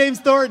 Kevin James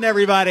Thornton,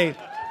 everybody.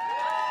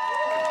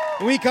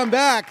 When we come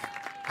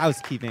back,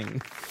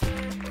 housekeeping.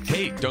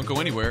 Hey, don't go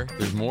anywhere.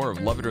 There's more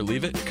of Love It or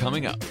Leave It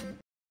coming up.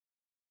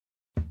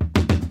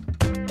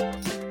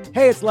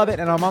 Hey, it's Love It,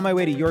 and I'm on my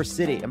way to your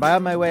city. And by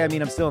on my way, I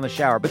mean I'm still in the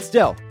shower, but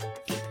still,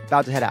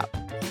 about to head out.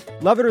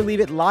 Love It or Leave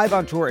It live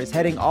on tour is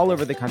heading all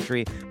over the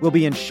country. We'll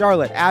be in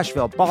Charlotte,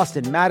 Asheville,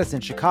 Boston, Madison,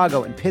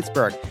 Chicago, and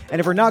Pittsburgh. And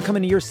if we're not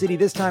coming to your city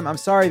this time, I'm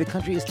sorry, the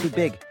country is too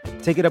big.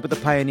 Take it up with the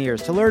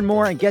pioneers. To learn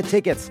more and get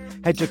tickets,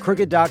 head to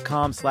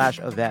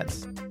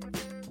crooked.com/events.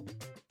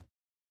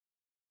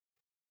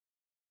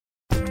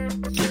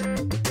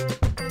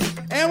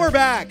 And we're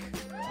back.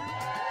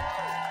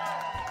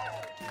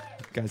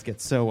 You guys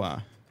get so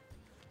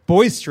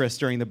boisterous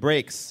during the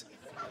breaks.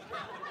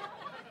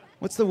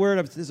 What's the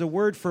word? There's a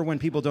word for when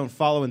people don't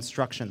follow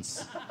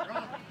instructions.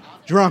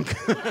 Drunk.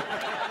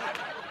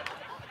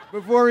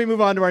 Before we move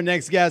on to our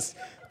next guest,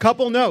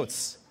 couple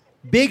notes.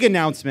 Big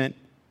announcement.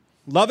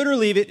 Love It or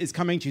Leave It is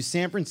coming to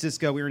San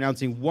Francisco. We are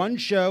announcing one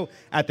show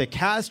at the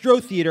Castro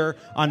Theater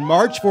on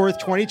March 4th,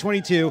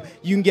 2022.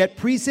 You can get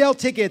pre-sale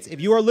tickets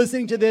if you are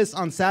listening to this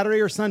on Saturday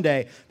or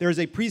Sunday. There is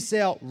a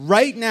pre-sale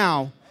right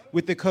now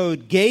with the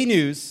code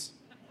GAYNEWS.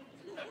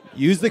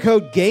 Use the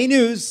code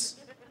GAYNEWS.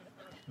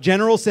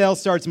 General sales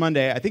starts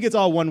Monday. I think it's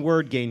all one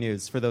word, Gay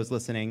News, for those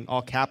listening.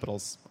 All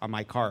capitals on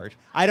my card.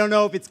 I don't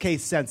know if it's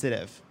case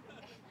sensitive.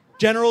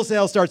 General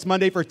sales starts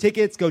Monday. For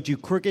tickets, go to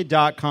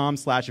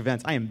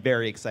crooked.com/events. I am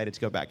very excited to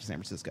go back to San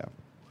Francisco.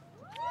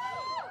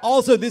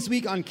 Also this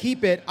week on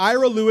Keep It,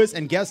 Ira Lewis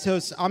and guest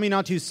host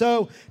Aminatou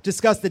Sow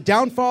discuss the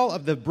downfall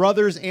of the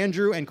brothers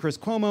Andrew and Chris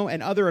Cuomo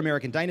and other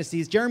American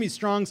dynasties, Jeremy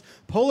Strong's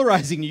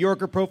polarizing New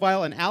Yorker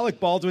profile, and Alec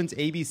Baldwin's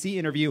ABC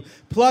interview.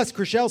 Plus,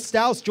 Chrishell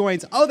Stause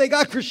joins. Oh, they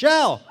got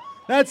Chrishell!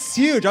 That's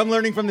huge. I'm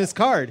learning from this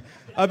card.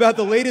 About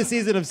the latest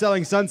season of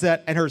Selling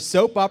Sunset and her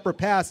soap opera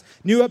past.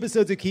 New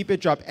episodes of Keep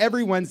It drop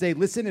every Wednesday.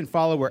 Listen and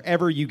follow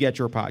wherever you get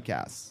your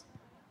podcasts.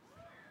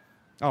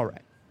 All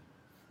right.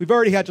 We've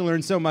already had to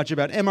learn so much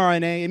about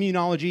mRNA,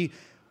 immunology,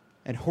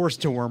 and horse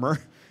dewormer.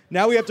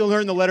 Now we have to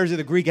learn the letters of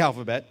the Greek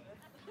alphabet.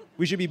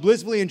 We should be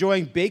blissfully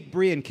enjoying baked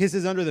brie and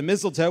kisses under the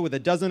mistletoe with a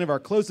dozen of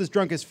our closest,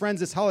 drunkest friends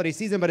this holiday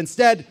season, but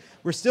instead,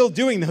 we're still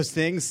doing those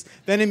things,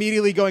 then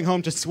immediately going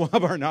home to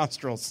swab our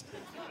nostrils.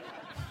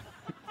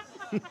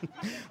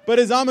 But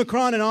is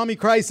Omicron an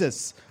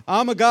Omicrisis?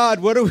 Oh my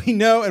God, what do we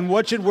know and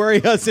what should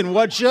worry us and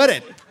what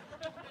shouldn't?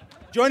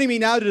 Joining me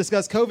now to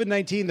discuss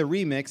COVID-19, the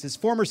remix, is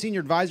former senior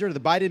advisor to the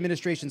Biden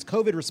administration's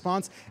COVID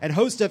response and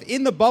host of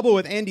In the Bubble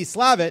with Andy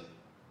Slavitt.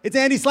 It's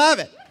Andy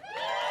Slavitt.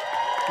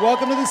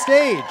 Welcome to the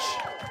stage.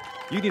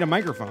 You need a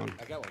microphone.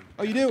 I got one.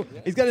 Oh, you do?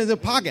 Yeah. He's got it in his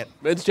pocket.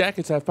 Men's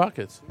jackets have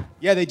pockets.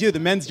 Yeah, they do. The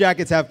men's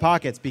jackets have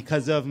pockets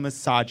because of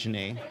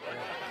misogyny.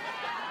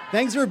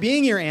 Thanks for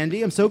being here,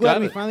 Andy. I'm so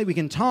glad we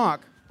can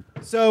talk.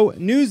 So,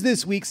 news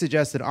this week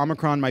suggests that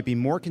Omicron might be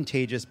more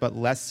contagious but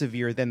less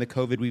severe than the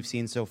COVID we've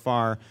seen so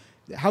far.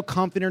 How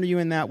confident are you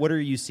in that? What are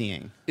you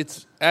seeing?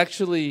 It's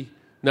actually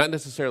not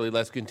necessarily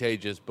less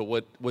contagious, but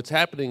what's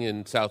happening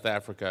in South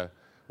Africa,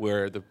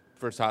 where the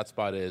first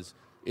hotspot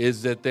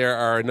is that there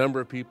are a number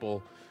of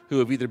people who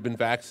have either been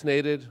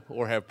vaccinated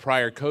or have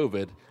prior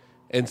COVID.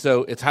 And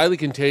so it's highly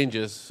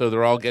contagious, so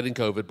they're all getting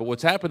COVID. But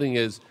what's happening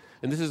is,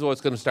 and this is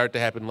what's going to start to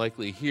happen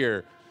likely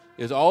here,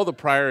 is all the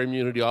prior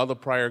immunity, all the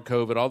prior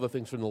COVID, all the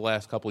things from the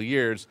last couple of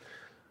years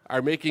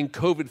are making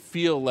COVID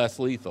feel less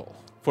lethal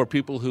for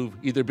people who've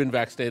either been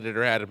vaccinated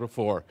or had it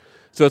before.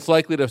 So it's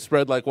likely to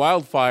spread like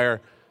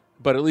wildfire,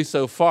 but at least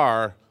so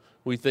far,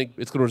 we think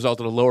it's going to result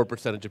in a lower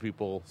percentage of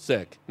people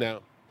sick. Now,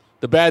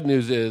 the bad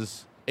news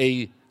is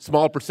a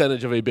small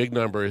percentage of a big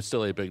number is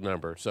still a big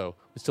number, so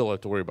we still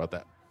have to worry about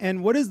that.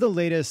 And what is the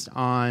latest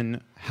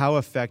on how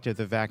effective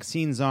the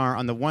vaccines are?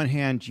 On the one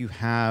hand, you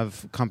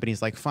have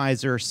companies like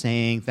Pfizer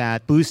saying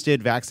that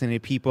boosted,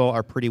 vaccinated people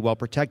are pretty well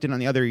protected. On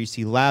the other, you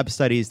see lab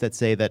studies that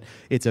say that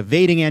it's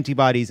evading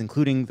antibodies,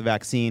 including the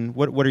vaccine.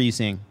 What are you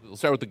seeing? We'll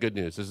start with the good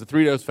news. As a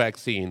 3-dose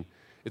vaccine,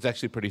 it's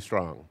actually pretty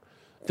strong.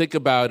 Think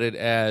about it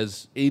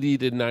as 80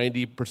 to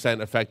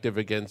 90% effective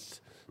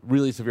against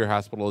really severe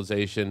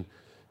hospitalization,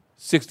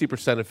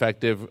 60%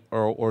 effective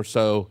or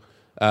so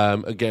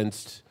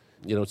against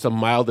some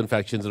mild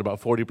infections, and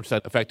about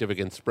 40% effective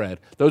against spread.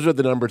 Those are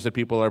the numbers that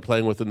people are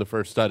playing with in the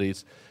first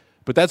studies.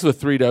 But that's with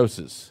 3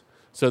 doses.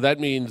 So that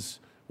means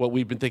what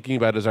we've been thinking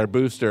about as our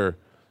booster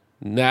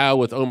now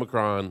with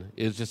Omicron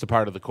is just a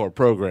part of the core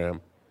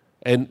program.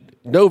 And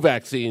no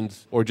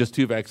vaccines or just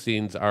 2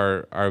 vaccines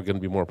are going to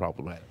be more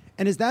problematic.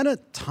 And is that a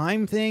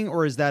time thing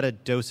or is that a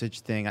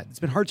dosage thing? It's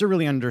been hard to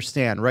really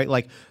understand, right?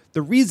 Like,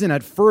 the reason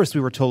at first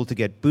we were told to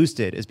get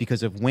boosted is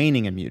because of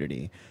waning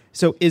immunity.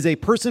 So is a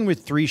person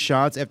with 3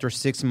 shots after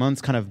 6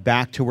 months kind of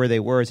back to where they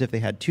were as if they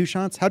had 2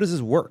 shots? How does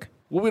this work?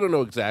 Well, we don't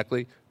know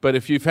exactly. But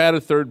if you've had a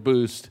 3rd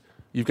boost,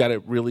 you've got a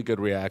really good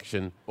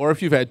reaction. Or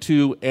if you've had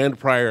 2 and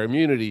prior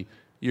immunity,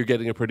 you're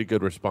getting a pretty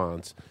good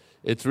response.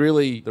 It's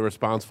really, the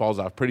response falls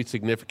off pretty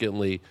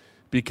significantly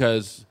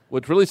because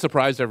what really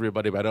surprised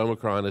everybody about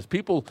Omicron is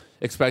people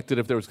expected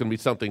if there was going to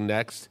be something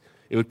next,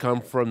 it would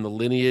come from the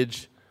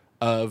lineage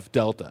of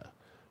Delta.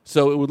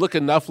 So it would look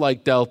enough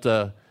like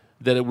Delta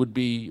that it would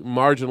be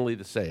marginally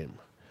the same.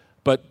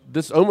 But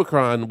this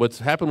Omicron, what's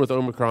happened with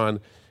Omicron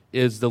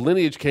is the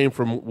lineage came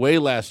from way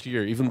last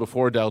year, even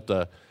before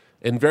Delta,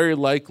 and very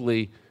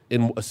likely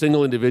in a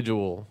single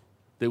individual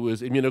that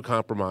was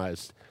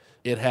immunocompromised.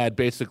 It had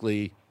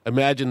basically,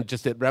 imagine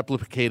just it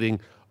replicating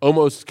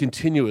almost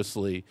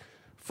continuously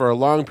for a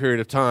long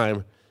period of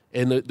time,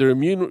 and their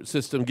immune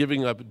system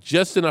giving up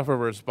just enough of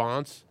a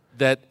response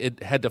that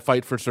it had to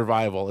fight for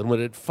survival. And when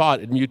it fought,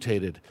 it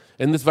mutated.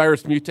 And this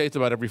virus mutates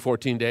about every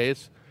 14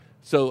 days.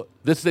 So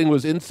this thing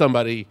was in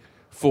somebody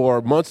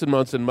for months and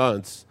months and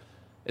months.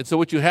 And so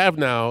what you have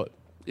now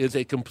is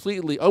a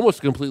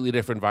almost completely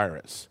different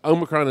virus.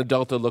 Omicron and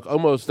Delta look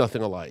almost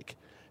nothing alike.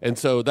 And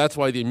so that's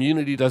why the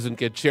immunity doesn't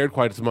get shared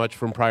quite as much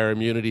from prior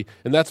immunity.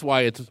 And that's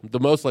why it's the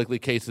most likely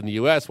case in the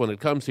U.S. when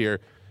it comes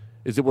here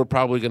is that we're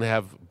probably going to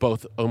have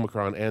both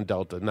Omicron and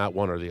Delta, not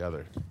one or the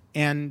other.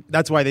 And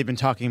that's why they've been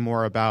talking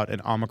more about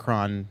an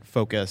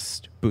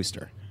Omicron-focused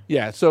booster.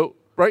 Yeah, so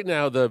right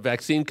now the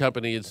vaccine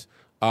companies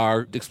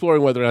are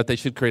exploring whether or not they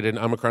should create an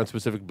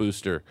Omicron-specific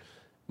booster.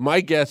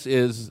 My guess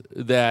is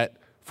that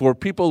for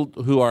people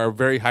who are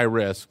very high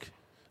risk,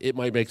 it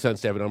might make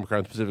sense to have an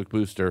Omicron-specific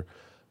booster.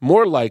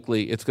 More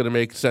likely, it's going to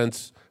make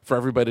sense for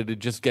everybody to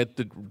just get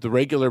the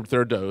regular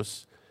 3rd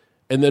dose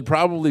and then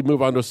probably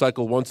move on to a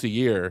cycle once a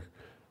year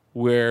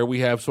where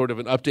we have sort of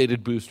an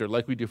updated booster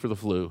like we do for the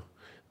flu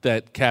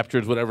that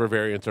captures whatever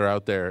variants are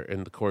out there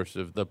in the course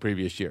of the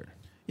previous year.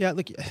 Yeah,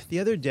 look, the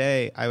other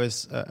day,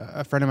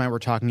 a friend of mine were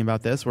talking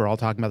about this. We're all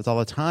talking about this all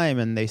the time,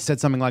 and they said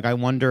something like, I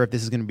wonder if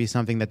this is going to be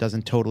something that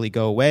doesn't totally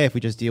go away if we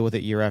just deal with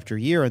it year after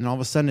year. And all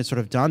of a sudden, it sort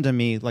of dawned on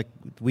me, like,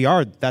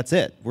 that's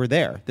it. We're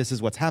there. This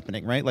is what's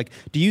happening, right? Like,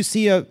 do you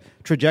see a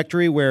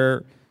trajectory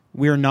where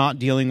we're not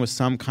dealing with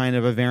some kind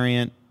of a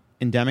variant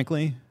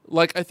endemically?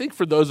 Like, I think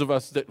for those of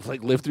us that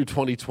lived through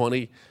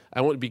 2020,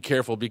 I want to be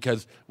careful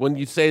because when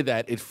you say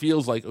that, it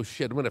feels like, oh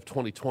shit, I'm going to have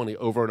 2020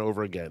 over and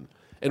over again.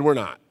 And we're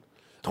not.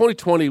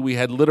 2020, we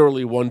had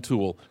literally one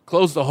tool: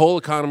 close the whole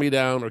economy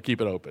down or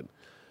keep it open.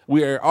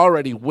 We are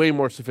already way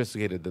more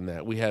sophisticated than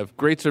that. We have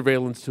great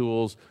surveillance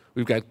tools.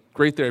 We've got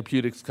great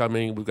therapeutics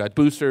coming. We've got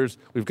boosters.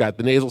 We've got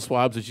the nasal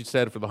swabs, as you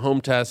said, for the home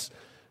tests.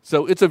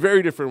 So it's a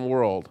very different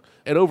world.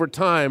 And over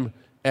time,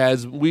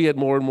 as we get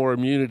more and more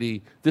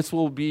immunity, this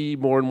will be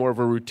more and more of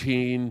a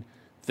routine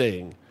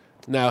thing.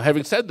 Now,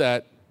 having said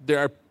that, there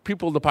are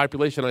people in the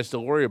population I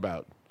still worry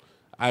about.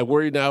 I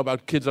worry now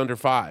about kids under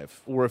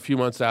 5. We're a few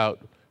months out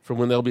from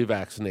when they'll be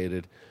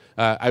vaccinated.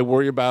 I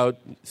worry about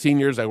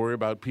seniors. I worry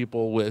about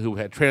people who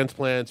had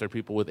transplants or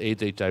people with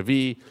AIDS, HIV,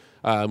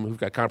 who've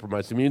got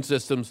compromised immune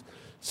systems.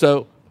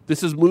 So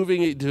this is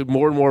moving into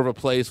more and more of a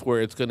place where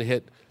it's going to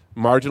hit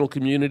marginal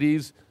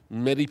communities.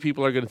 Many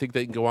people are going to think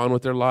they can go on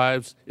with their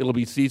lives. It'll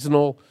be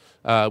seasonal.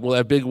 We'll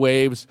have big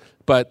waves.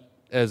 But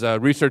as a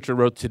researcher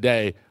wrote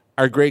today,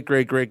 our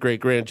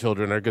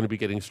great-great-great-great-grandchildren are going to be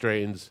getting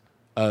strains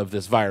of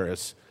this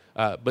virus.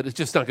 But it's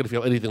just not going to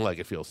feel anything like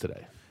it feels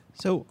today.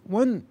 So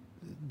one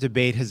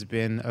debate has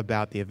been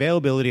about the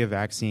availability of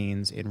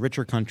vaccines in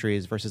richer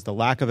countries versus the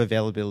lack of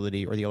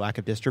availability or the lack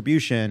of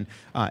distribution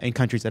in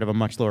countries that have a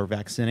much lower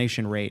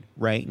vaccination rate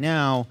right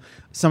now.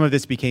 Some of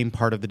this became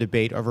part of the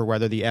debate over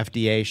whether the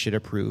FDA should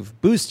approve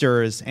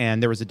boosters,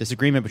 and there was a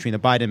disagreement between the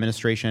Biden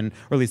administration,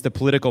 or at least the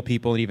political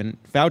people and even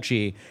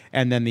Fauci,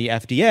 and then the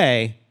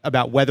FDA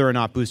about whether or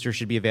not boosters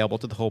should be available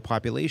to the whole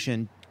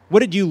population. What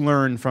did you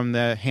learn from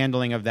the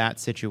handling of that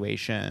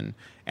situation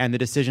and the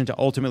decision to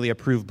ultimately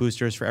approve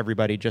boosters for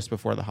everybody just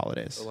before the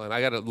holidays? Hold on,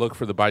 I got to look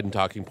for the Biden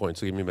talking points,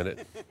 so give me a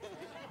minute.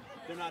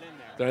 They're not in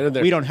there. They're not in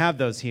there. We don't have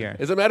those here.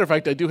 As a matter of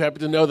fact, I do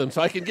happen to know them,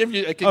 so I can give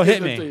you. I can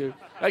give them to you.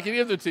 I can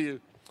give them to you.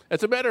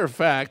 As a matter of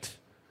fact,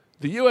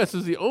 the U.S.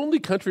 is the only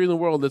country in the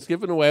world that's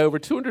given away over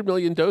 200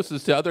 million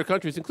doses to other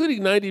countries,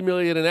 including 90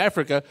 million in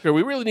Africa.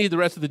 We really need the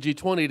rest of the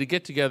G20 to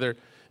get together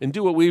and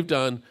do what we've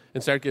done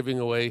and start giving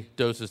away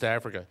doses to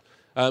Africa.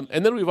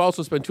 And then we've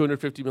also spent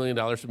 $250 million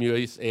from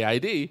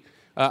USAID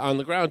on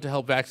the ground to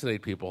help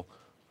vaccinate people.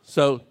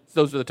 So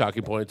those are the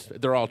talking points.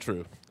 They're all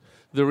true.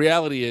 The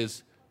reality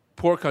is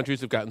poor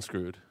countries have gotten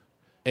screwed.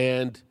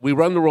 And we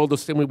run the world the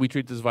same way we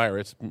treat this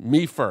virus,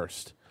 me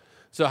first.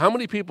 So how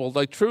many people,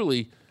 like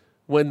truly,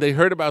 when they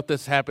heard about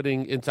this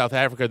happening in South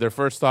Africa, their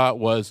first thought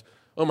was,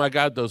 oh my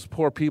God, those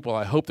poor people,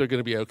 I hope they're going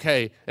to be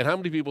okay. And how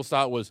many people's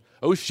thought was,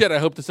 oh shit, I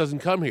hope this doesn't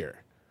come here.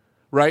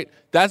 Right?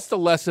 That's the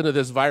lesson of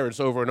this virus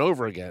over and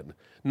over again.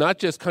 Not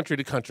just country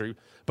to country,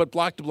 but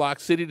block to block,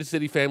 city to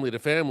city, family to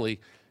family.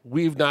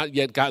 We've not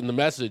yet gotten the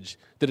message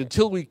that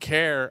until we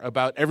care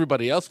about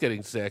everybody else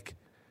getting sick,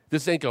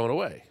 this ain't going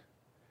away.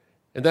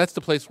 And that's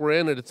the place we're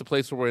in, and it's a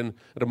place we're in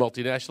at a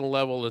multinational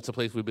level, and it's a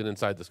place we've been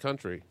inside this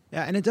country.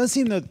 Yeah, and it does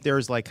seem that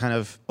there's like kind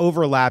of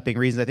overlapping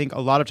reasons. I think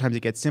a lot of times it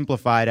gets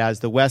simplified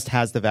as the West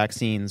has the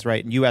vaccines,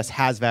 right? U.S.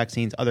 has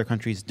vaccines, other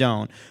countries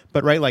don't.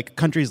 But, right, like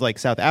countries like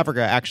South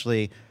Africa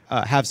actually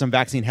have some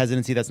vaccine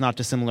hesitancy that's not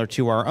dissimilar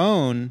to our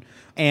own.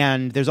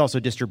 And there's also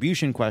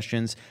distribution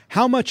questions.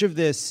 How much of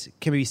this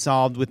can be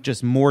solved with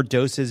just more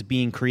doses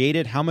being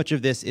created? How much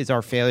of this is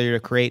our failure to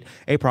create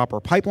a proper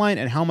pipeline?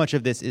 And how much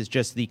of this is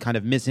just the kind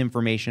of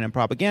misinformation and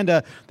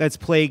propaganda that's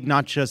plagued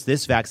not just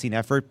this vaccine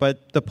effort,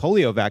 but the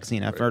polio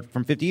vaccine effort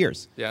from 50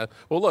 years? Yeah.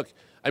 Well, look,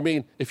 I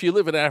mean, if you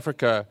live in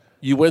Africa,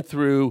 you went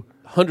through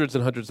hundreds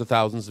and hundreds of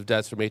thousands of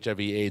deaths from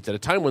HIV/AIDS at a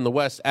time when the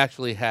West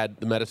actually had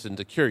the medicine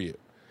to cure you.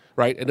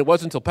 Right? And it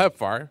wasn't until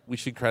PEPFAR, we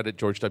should credit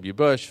George W.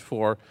 Bush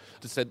for,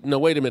 said, no,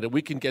 wait a minute,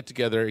 we can get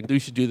together and we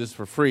should do this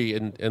for free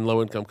in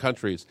low-income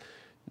countries.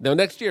 Now,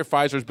 next year,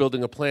 Pfizer's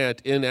building a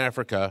plant in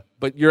Africa,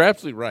 but you're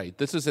absolutely right.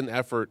 This is an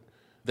effort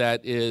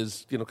that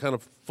is, kind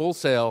of full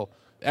sail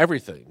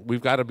everything.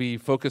 We've got to be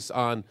focused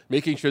on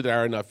making sure there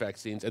are enough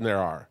vaccines, and there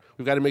are.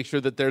 We've got to make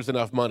sure that there's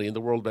enough money, and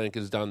the World Bank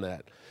has done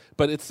that.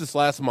 But it's this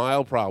last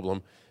mile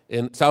problem.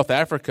 In South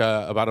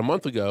Africa, about a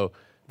month ago,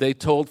 they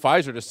told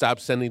Pfizer to stop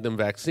sending them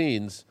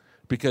vaccines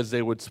because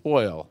they would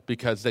spoil,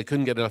 because they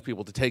couldn't get enough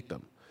people to take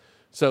them.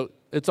 So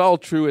it's all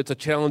true. It's a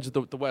challenge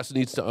that the West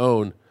needs to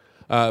own.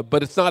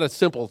 But it's not a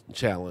simple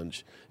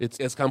challenge. It's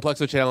as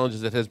complex a challenge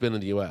as it has been in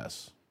the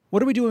U.S.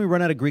 What do we do when we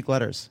run out of Greek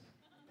letters?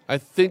 I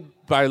think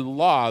by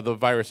law, the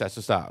virus has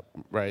to stop,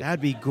 right? That'd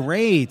be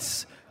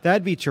great.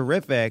 That'd be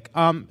terrific.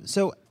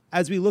 So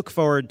as we look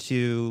forward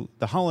to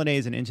the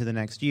holidays and into the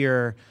next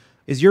year,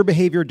 is your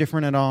behavior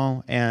different at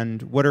all?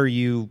 And what are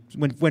you,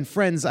 when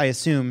friends, I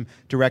assume,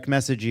 direct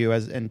message you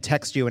and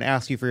text you and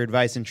ask you for your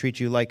advice and treat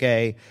you like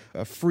a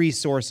free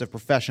source of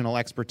professional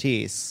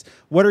expertise,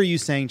 what are you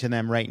saying to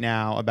them right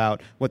now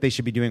about what they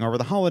should be doing over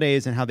the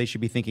holidays and how they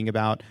should be thinking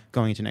about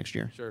going into next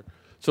year? Sure.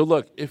 So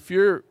look, if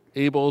you're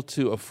able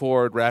to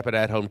afford rapid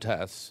at-home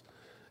tests,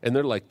 and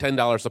they're like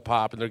 $10 a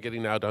pop, and they're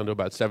getting now down to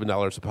about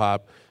 $7 a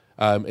pop,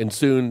 and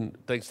soon,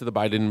 thanks to the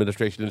Biden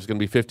administration, there's going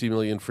to be 50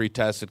 million free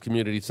tests at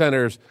community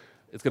centers.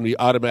 It's going to be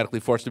automatically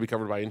forced to be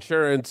covered by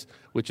insurance,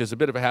 which is a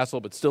bit of a hassle,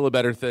 but still a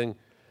better thing.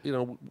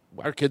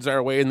 Our kids are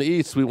away in the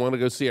East. We want to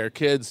go see our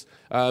kids.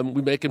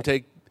 We make them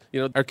take,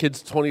 our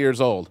kid's 20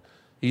 years old.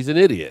 He's an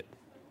idiot.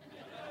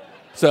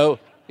 So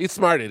he's a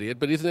smart idiot,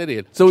 but he's an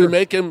idiot. So sure.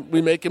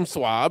 we make him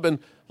swab and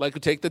we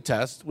take the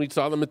test. We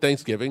saw them at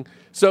Thanksgiving.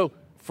 So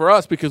for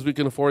us, because we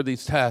can afford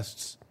these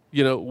tests,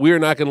 we're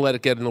not going to let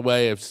it get in the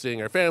way of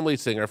seeing our family,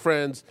 seeing our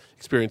friends,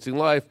 experiencing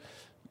life.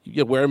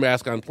 Wear a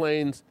mask on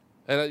planes.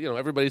 And,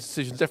 everybody's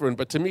decision is different.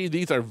 But to me,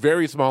 these are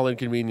very small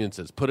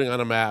inconveniences. Putting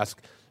on a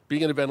mask,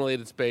 being in a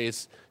ventilated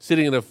space,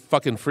 sitting in a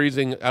fucking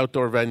freezing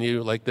outdoor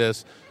venue like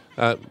this.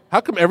 How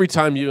come every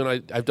time you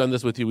and I've done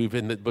this with you, we've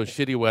been in the most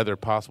shitty weather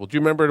possible? Do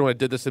you remember when I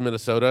did this in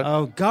Minnesota?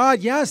 Oh, God,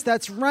 yes,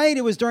 that's right.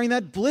 It was during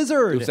that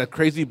blizzard. It was that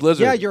crazy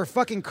blizzard. Yeah, you're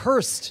fucking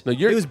cursed. No,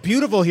 it was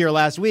beautiful here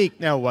last week.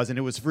 No, it wasn't.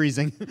 It was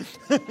freezing.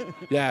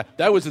 Yeah,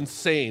 that was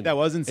insane. That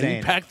was insane. And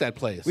we packed that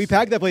place. We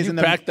packed that place. You and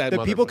packed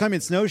the people come in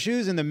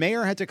snowshoes, and the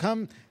mayor had to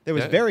come. It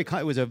was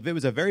it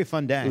was a very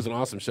fun day. It was an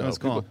awesome show. It was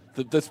cool.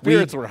 The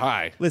spirits were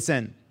high.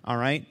 Listen, all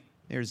right?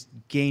 there's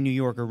gay New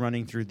Yorker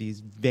running through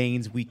these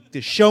veins.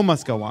 The show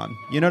must go on.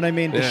 You know what I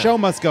mean? The Yeah. show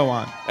must go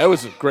on. That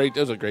was a great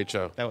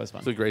show. That was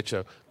fun. It was a great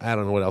show. I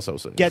don't know what else I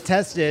was saying. Get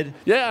tested.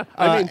 Yeah,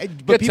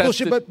 but people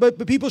should.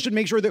 But people should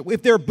make sure that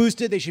if they're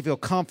boosted, they should feel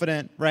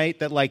confident, right?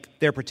 That like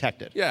they're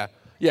protected. Yeah.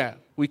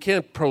 We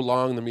can't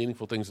prolong the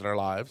meaningful things in our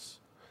lives.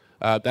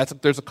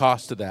 There's a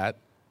cost to that.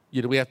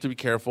 We have to be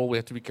careful. We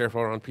have to be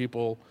careful around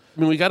people. I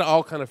mean, we got to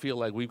all kind of feel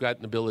like we've got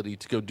an ability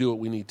to go do what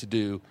we need to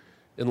do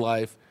in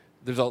life.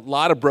 There's a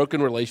lot of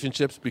broken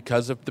relationships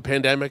because of the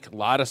pandemic. A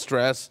lot of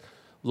stress.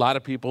 A lot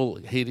of people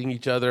hating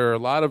each other. A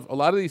lot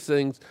of these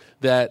things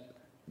that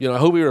I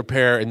hope we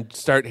repair and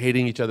start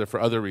hating each other for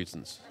other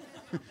reasons.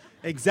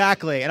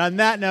 Exactly. And on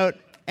that note,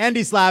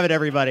 Andy Slavitt,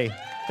 everybody,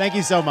 thank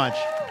you so much.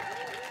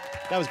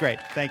 That was great.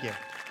 Thank you.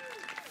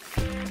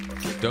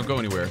 Don't go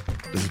anywhere.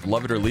 This is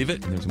Love It or Leave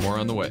It, and there's more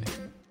on the way.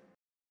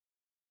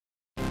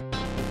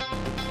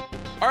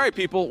 All right,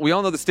 people, we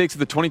all know the stakes of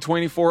the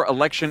 2024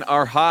 election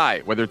are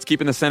high, whether it's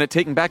keeping the Senate,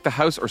 taking back the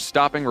House, or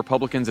stopping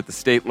Republicans at the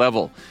state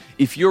level.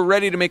 If you're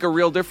ready to make a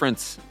real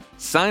difference,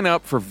 sign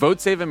up for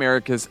Vote Save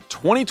America's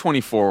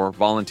 2024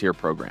 volunteer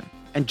program.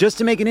 And just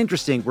to make it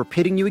interesting, we're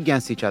pitting you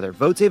against each other.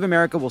 Vote Save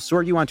America will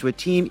sort you onto a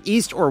team,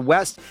 east or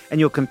west, and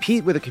you'll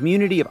compete with a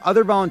community of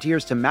other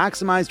volunteers to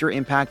maximize your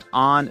impact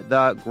on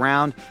the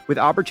ground with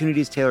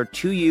opportunities tailored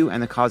to you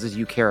and the causes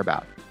you care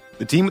about.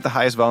 The team with the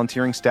highest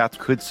volunteering stats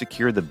could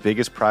secure the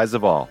biggest prize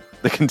of all,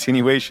 the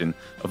continuation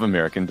of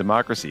American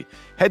democracy.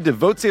 Head to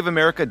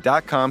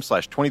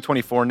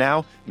votesaveamerica.com/2024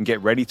 now and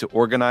get ready to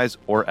organize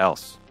or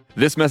else.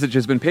 This message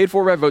has been paid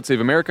for by Vote Save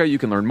America. You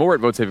can learn more at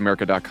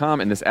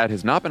votesaveamerica.com, and this ad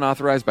has not been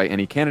authorized by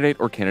any candidate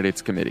or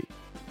candidates committee.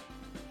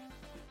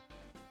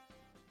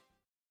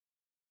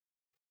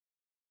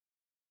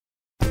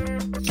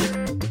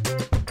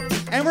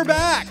 And we're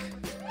back.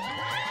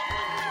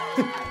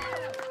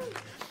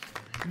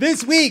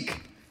 This week,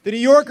 The New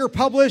Yorker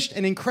published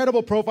an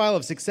incredible profile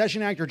of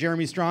Succession actor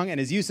Jeremy Strong and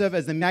his use of,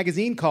 as the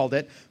magazine called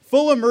it,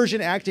 full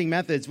immersion acting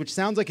methods, which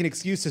sounds like an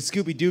excuse a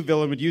Scooby-Doo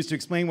villain would use to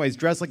explain why he's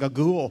dressed like a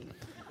ghoul.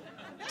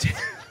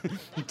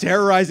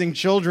 Terrorizing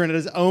children at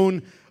his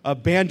own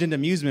abandoned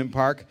amusement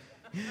park.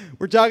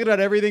 We're talking about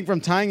everything from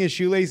tying his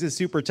shoelaces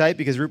super tight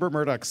because Rupert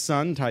Murdoch's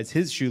son ties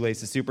his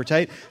shoelaces super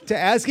tight, to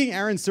asking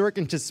Aaron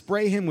Sorkin to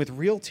spray him with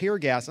real tear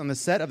gas on the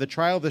set of the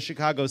trial of the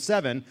Chicago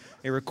 7,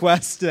 a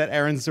request that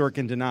Aaron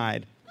Sorkin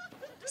denied.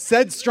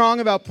 Said Strong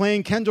about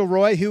playing Kendall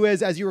Roy, who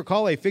is, as you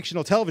recall, a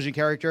fictional television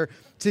character.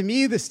 To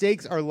me, the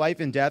stakes are life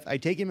and death. I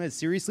take him as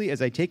seriously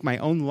as I take my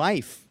own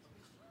life.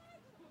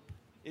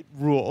 It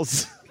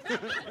rules.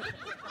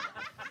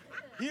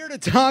 Here to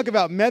talk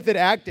about method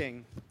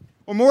acting,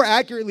 or more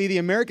accurately, the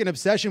American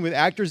obsession with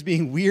actors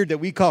being weird that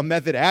we call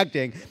method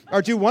acting,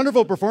 are two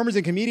wonderful performers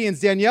and comedians,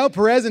 Danielle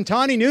Perez and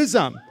Tawny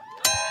Newsome.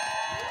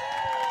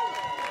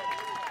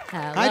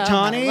 Hello, Hi,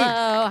 Tawny.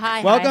 Hello.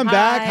 Hi. Welcome hi,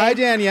 back. Hi. Hi,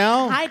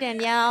 Danielle. Hi,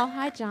 Danielle.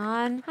 Hi,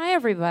 John. Hi,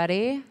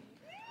 everybody.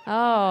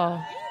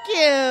 Oh. Thank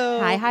you.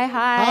 Hi. Oh nice my to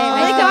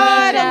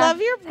God, meet ya. I love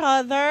your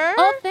brother.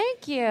 Oh,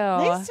 thank you.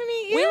 Nice to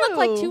meet you. We look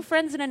like two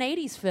friends in an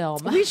 80s film.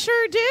 We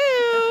sure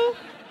do.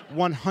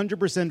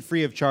 100%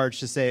 free of charge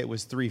to say it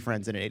was three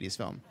friends in an 80s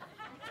film.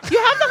 You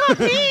have the whole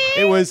thing.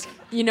 It was...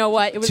 You know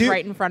what? It was two-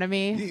 right in front of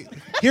me.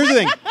 Here's the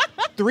thing.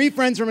 Three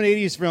friends from an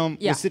 80s film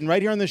Yeah. was sitting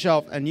right here on the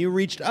shelf, and you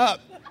reached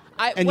up,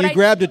 and what you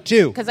grabbed it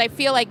too. Because I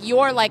feel like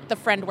you're like the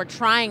friend we're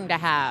trying to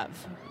have.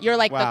 You're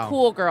like Wow. the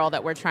cool girl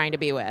that we're trying to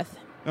be with.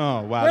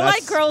 Oh, wow. We're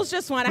that's- like girls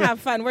just want to have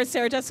fun. We're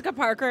Sarah Jessica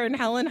Parker and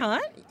Helen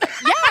Hunt.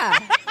 Yeah.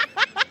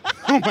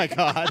 Oh, my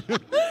God.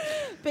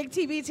 Big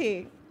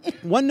TBT.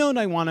 One note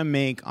I want to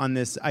make on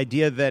this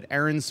idea that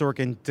Aaron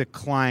Sorkin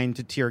declined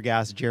to tear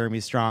gas Jeremy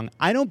Strong.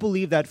 I don't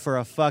believe that for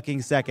a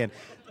fucking second.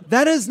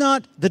 That is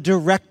not the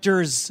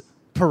director's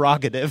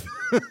prerogative.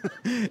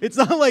 It's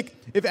not like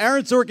if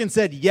Aaron Sorkin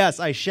said, yes,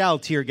 I shall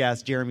tear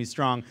gas Jeremy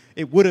Strong,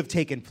 it would have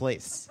taken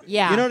place.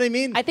 Yeah. You know what I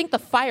mean? I think the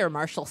fire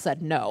marshal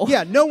said no.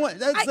 Yeah, no one.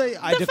 That's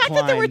I The fact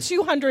that there were declined.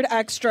 200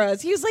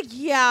 extras, he was like,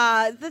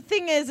 yeah, the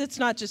thing is, it's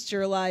not just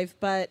your life,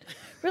 but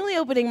really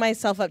opening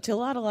myself up to a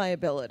lot of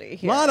liability A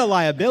here. lot of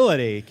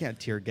liability. Can't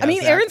tear gas. I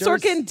mean, Aaron actors.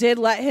 Sorkin did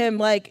let him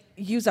like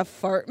use a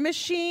fart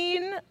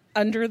machine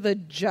under the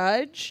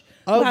judge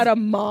who Of- had a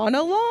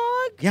monologue.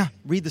 Yeah,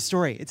 read the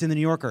story. It's in the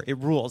New Yorker. It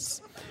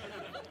rules.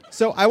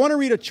 So I want to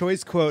read a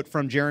choice quote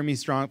from Jeremy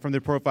Strong from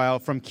the profile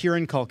from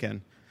Kieran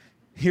Culkin.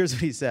 Here's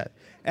what he said.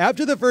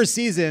 After the first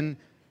season,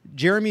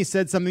 Jeremy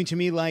said something to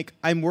me like,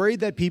 I'm worried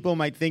that people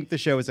might think the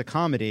show is a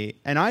comedy.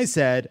 And I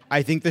said,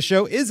 I think the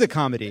show is a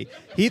comedy.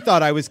 He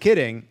thought I was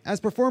kidding. As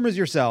performers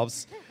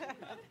yourselves,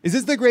 is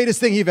this the greatest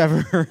thing you've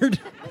ever heard?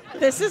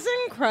 This is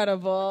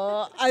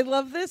incredible. I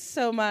love this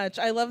so much.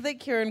 I love that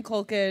Kieran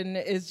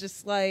Culkin is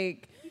just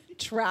like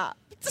trapped.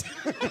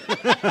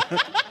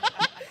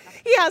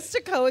 He has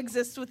to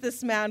coexist with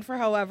this man for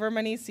however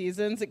many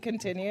seasons it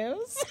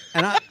continues.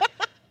 And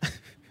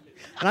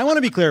I want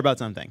to be clear about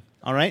something,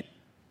 all right?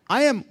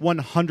 I am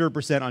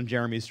 100% on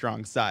Jeremy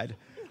Strong's side.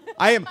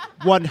 I am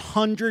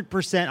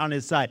 100% on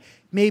his side.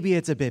 Maybe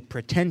it's a bit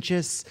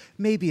pretentious.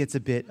 Maybe it's a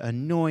bit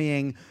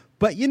annoying.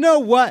 But you know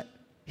what?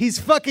 He's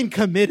fucking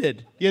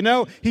committed, you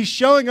know? He's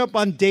showing up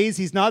on days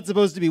he's not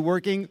supposed to be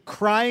working,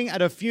 crying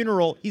at a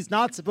funeral he's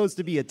not supposed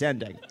to be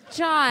attending.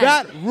 John.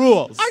 That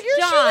rules. Are your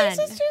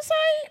shoelaces too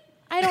tight?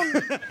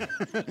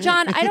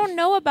 John, I don't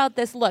know about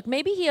this. Look,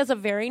 maybe he is a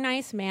very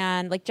nice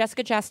man. Like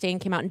Jessica Chastain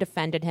came out and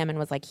defended him and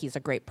was like, he's a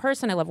great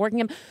person. I love working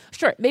with him.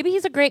 Sure, maybe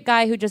he's a great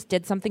guy who just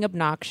did something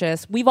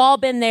obnoxious. We've all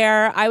been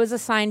there. I was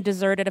assigned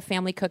dessert at a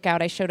family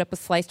cookout. I showed up a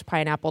sliced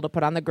pineapple to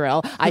put on the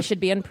grill. I should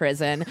be in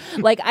prison.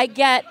 Like, I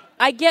get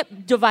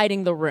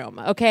dividing the room,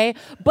 okay?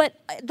 But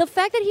the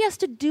fact that he has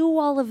to do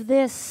all of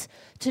this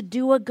to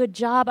do a good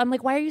job, I'm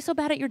like, why are you so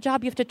bad at your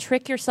job? You have to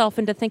trick yourself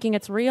into thinking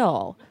it's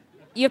real.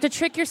 You have to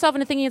trick yourself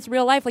into thinking it's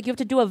real life. Like, you have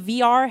to do a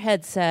VR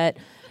headset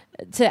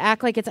to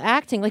act like it's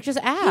acting. Like, just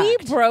act. He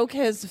broke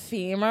his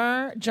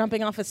femur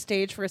jumping off a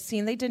stage for a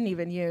scene they didn't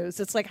even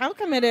use. It's like, how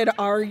committed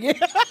are you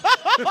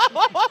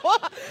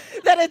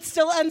that it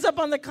still ends up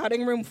on the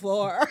cutting room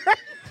floor?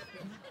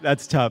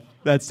 That's tough.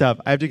 That's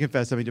tough. I have to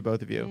confess something to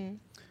both of you.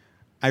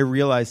 I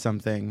realized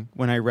something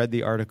when I read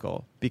the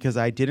article, because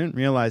I didn't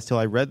realize till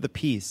I read the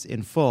piece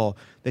in full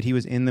that he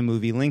was in the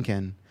movie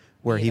Lincoln,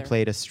 where he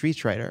played a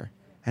speechwriter.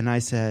 And I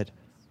said,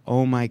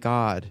 oh my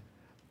God,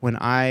 when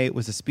I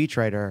was a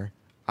speechwriter,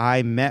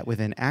 I met with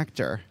an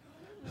actor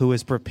who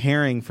was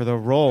preparing for the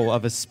role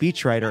of a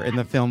speechwriter in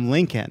the film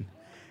Lincoln.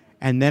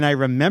 And then I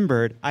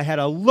remembered I had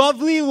a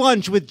lovely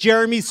lunch with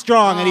Jeremy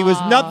Strong, and he was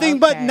nothing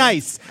but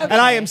nice. And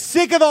I am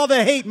sick of all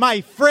the hate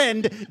my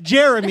friend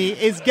Jeremy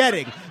is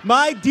getting.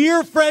 My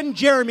dear friend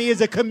Jeremy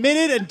is a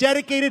committed and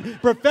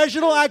dedicated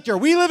professional actor.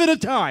 We live in a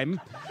time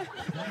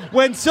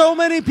when so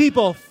many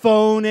people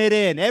phone it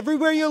in.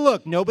 Everywhere you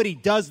look, nobody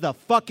does the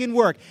fucking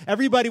work.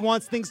 Everybody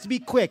wants things to be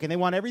quick, and they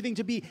want everything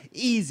to be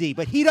easy.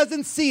 But he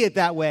doesn't see it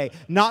that way.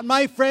 Not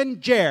my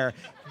friend Jer.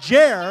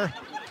 Jer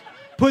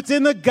puts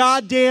in the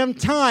goddamn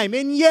time.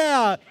 And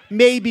yeah,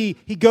 maybe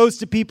he goes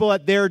to people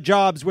at their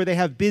jobs where they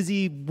have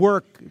busy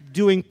work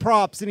doing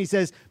props, and he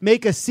says,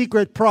 make a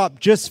secret prop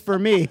just for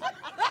me.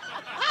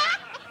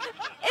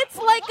 It's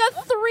like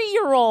a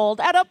 3-year-old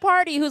at a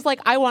party who's like,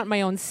 I want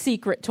my own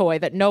secret toy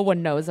that no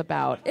one knows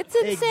about. It's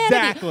insanity.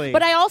 Exactly.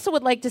 But I also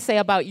would like to say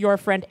about your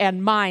friend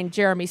and mine,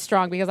 Jeremy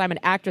Strong, because I'm an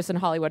actress in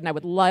Hollywood and I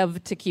would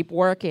love to keep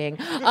working.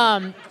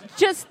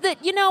 Just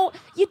that, you know,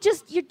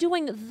 you're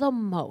doing the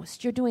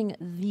most. You're doing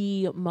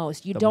the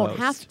most. You don't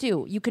have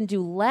to. You can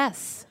do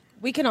less.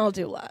 We can all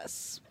do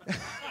less.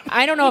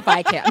 I don't know if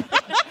I can.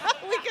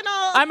 We can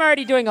all. I'm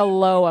already doing a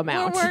low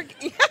amount.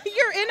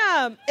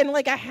 You're in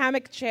like a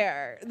hammock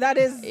chair. That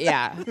is.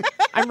 Yeah.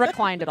 I'm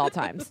reclined at all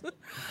times.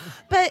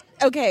 But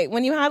okay,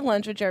 when you had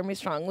lunch with Jeremy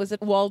Strong, was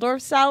it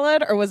Waldorf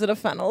salad or was it a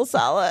fennel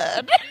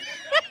salad?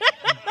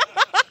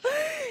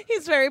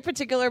 He's very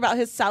particular about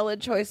his salad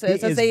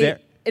choices as they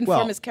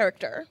inform his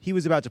character. He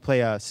was about to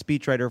play a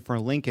speechwriter for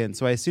Lincoln,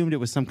 so I assumed it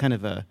was some kind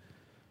of a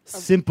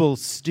simple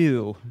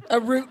stew. A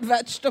root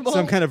vegetable.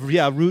 Some kind of,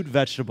 root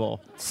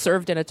vegetable.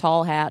 Served in a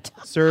tall hat.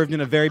 Served in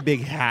a very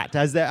big hat.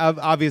 As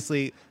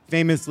obviously,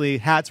 famously,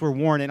 hats were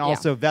worn and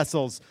also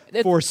vessels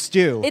for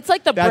stew. It's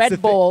like the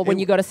bread bowl when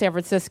you go to San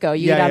Francisco.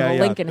 You eat out of a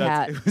Lincoln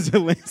hat. It was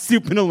a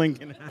soup in a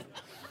Lincoln hat.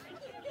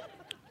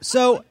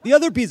 So the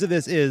other piece of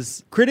this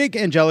is critic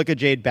Angelica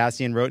Jade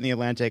Bastian wrote in The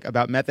Atlantic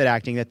about method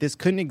acting that this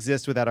couldn't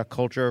exist without a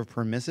culture of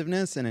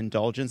permissiveness and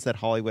indulgence that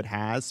Hollywood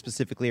has,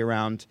 specifically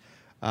around,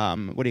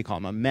 what do you call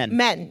them? Men.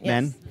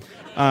 Men.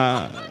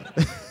 And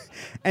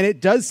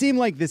it does seem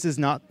like this is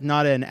not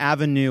an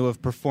avenue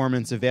of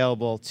performance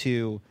available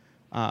to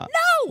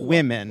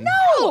women.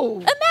 No!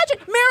 Imagine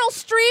Meryl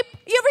Streep.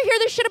 You ever hear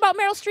this shit about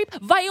Meryl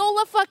Streep?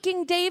 Viola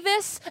fucking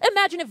Davis.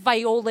 Imagine if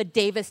Viola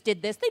Davis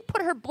did this. They'd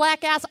put her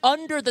black ass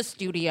under the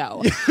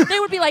studio. They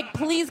would be like,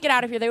 please get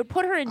out of here. They would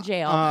put her in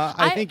jail.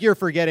 I think you're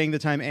forgetting the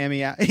time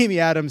Amy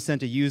Adams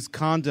sent a used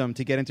condom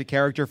to get into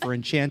character for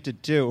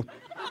Enchanted 2.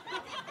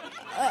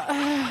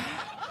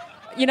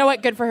 You know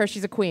what? Good for her.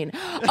 She's a queen.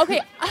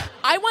 Okay,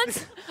 I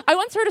once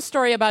heard a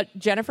story about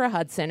Jennifer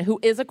Hudson, who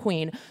is a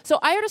queen. So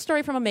I heard a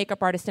story from a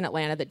makeup artist in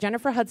Atlanta that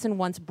Jennifer Hudson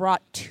once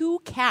brought 2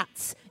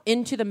 cats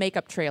into the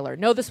makeup trailer.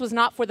 No, this was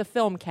not for the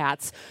film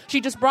Cats.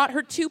 She just brought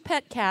her 2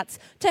 pet cats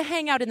to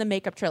hang out in the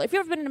makeup trailer. If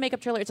you've ever been in a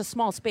makeup trailer, it's a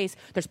small space.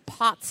 There's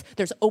pots.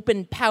 There's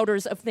open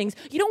powders of things.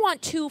 You don't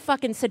want 2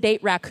 fucking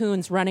sedate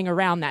raccoons running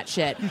around that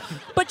shit.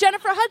 But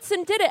Jennifer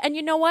Hudson did it. And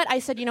you know what? I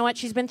said, you know what?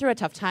 She's been through a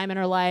tough time in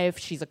her life.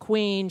 She's a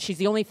queen. She's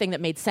the only thing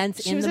that made sense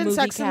in the movie Cats. She was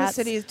in Sex and the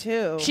City,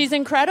 too. She's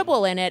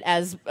incredible in it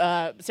as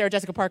Sarah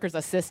Jessica Parker's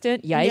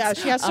assistant. Yikes. Yeah,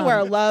 she has to wear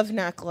a love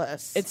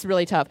necklace. It's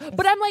really tough.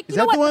 But I'm like, is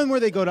that the one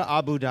where they go to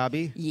Abu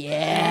Dhabi?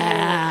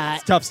 Yeah.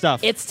 It's tough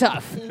stuff. It's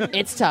tough.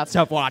 It's tough. It's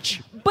tough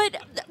watch. But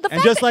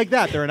and just like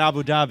that, they're in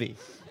Abu Dhabi.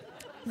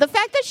 The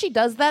fact that she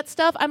does that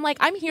stuff, I'm like,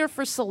 I'm here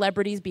for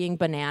celebrities being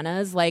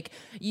bananas. Like,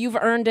 you've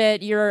earned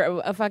it.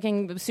 You're a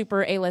fucking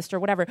super A-list or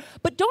whatever.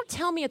 But don't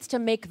tell me it's to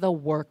make the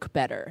work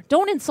better.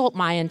 Don't insult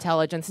my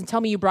intelligence and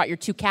tell me you brought your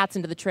 2 cats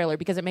into the trailer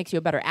because it makes you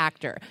a better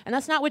actor. And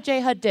that's not what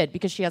J. Hud did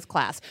because she has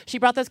class. She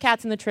brought those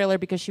cats in the trailer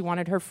because she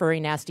wanted her furry,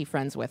 nasty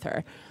friends with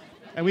her.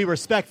 And we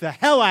respect the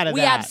hell out of that.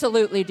 We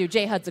absolutely do.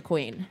 J. Hud's a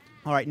queen.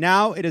 All right,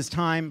 now it is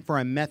time for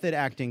a method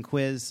acting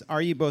quiz.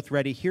 Are you both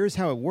ready? Here's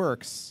how it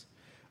works.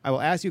 I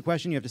will ask you a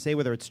question. You have to say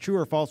whether it's true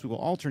or false. We will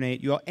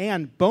alternate.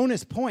 And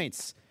bonus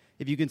points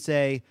if you can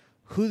say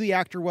who the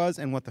actor was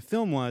and what the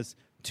film was.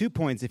 2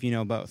 points if you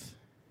know both.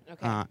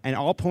 Okay. And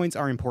all points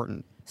are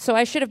important. So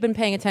I should have been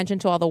paying attention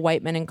to all the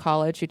white men in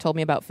college who told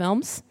me about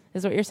films,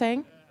 is what you're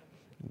saying?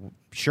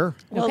 Sure.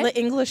 Well, Okay. the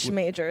English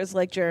majors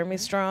like Jeremy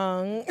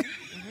Strong.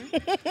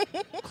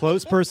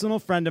 Close personal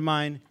friend of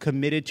mine,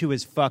 committed to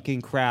his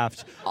fucking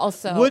craft.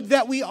 Also, Would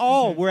that we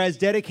all were as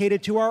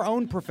dedicated to our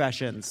own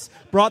professions.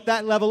 Brought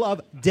that level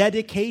of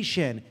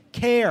dedication,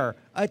 care,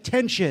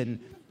 attention,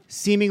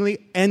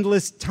 seemingly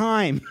endless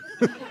time.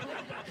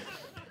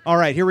 All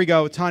right, here we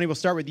go. Tani, we'll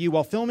start with you.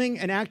 While filming,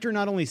 an actor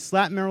not only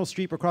slapped Meryl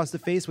Streep across the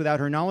face without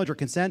her knowledge or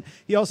consent,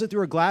 he also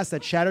threw a glass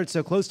that shattered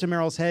so close to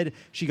Meryl's head,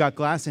 she got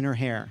glass in her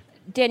hair.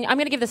 Danielle, I'm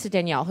going to give this to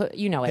Danielle.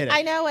 You know it.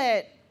 I know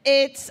it.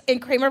 It's in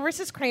Kramer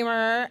versus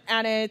Kramer,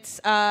 and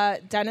it's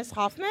Dennis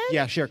Hoffman.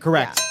 Yeah, sure,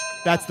 correct. Yeah.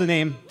 That's the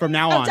name from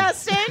now on.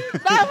 Dustin. Oh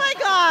my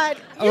God.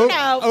 You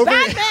know,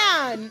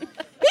 Batman. He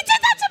did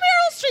that to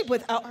Meryl Streep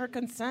without her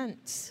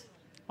consent.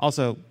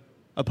 Also,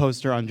 a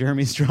poster on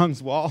Jeremy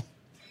Strong's wall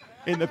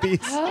in the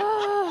piece.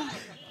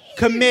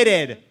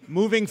 Committed.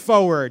 Moving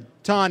forward.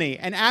 Tani,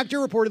 an actor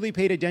reportedly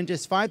paid a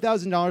dentist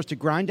 $5,000 to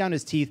grind down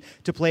his teeth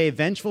to play a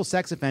vengeful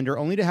sex offender,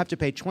 only to have to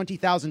pay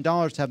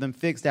 $20,000 to have them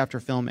fixed after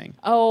filming.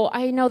 Oh,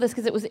 I know this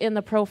because it was in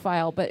the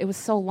profile, but it was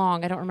so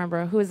long. I don't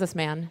remember. Who is this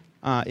man?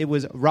 It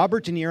was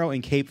Robert De Niro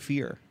in Cape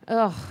Fear.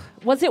 Ugh.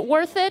 Was it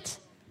worth it?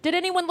 Did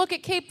anyone look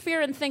at Cape Fear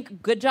and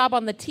think, good job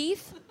on the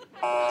teeth?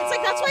 It's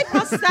like that's why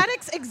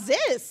prosthetics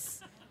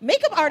exist.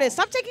 Makeup artists,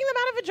 stop taking them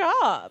out of a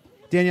job.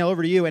 Danielle,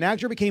 over to you. An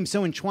actor became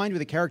so entwined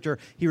with a character,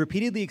 he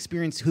repeatedly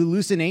experienced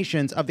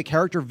hallucinations of the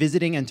character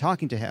visiting and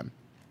talking to him.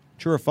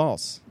 True or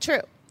false?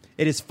 True.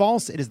 It is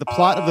false. It is the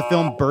plot of the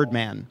film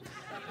Birdman.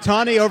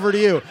 Tani, over to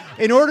you.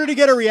 In order to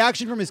get a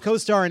reaction from his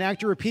co-star, an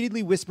actor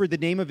repeatedly whispered the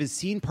name of his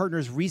scene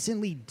partner's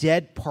recently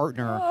dead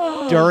partner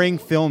during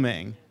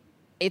filming.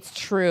 It's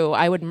true.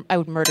 I would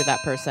murder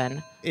that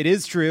person. It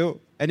is true.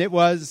 And it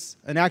was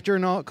an actor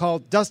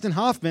called Dustin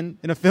Hoffman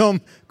in a film,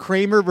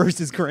 Kramer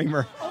versus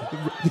Kramer.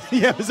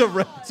 Yeah, it was a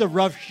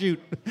rough shoot.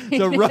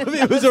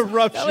 It was a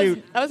rough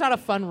shoot. That was not a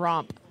fun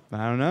romp.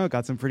 I don't know.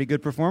 Got some pretty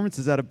good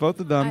performances out of both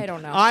of them. I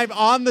don't know. I'm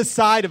on the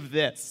side of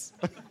this.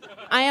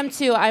 I am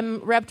too. I'm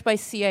repped by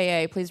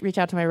CAA. Please reach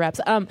out to my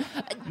reps.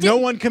 No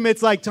one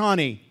commits like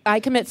Tani. I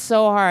commit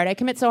so hard. I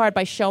commit so hard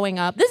by showing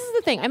up. This is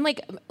the thing. I'm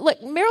like,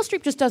 look, Meryl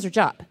Streep just does her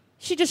job.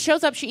 She just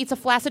shows up, she eats a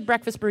flaccid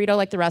breakfast burrito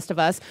like the rest of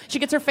us. She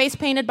gets her face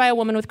painted by a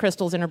woman with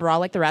crystals in her bra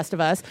like the rest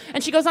of us.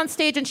 And she goes on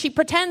stage and she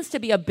pretends to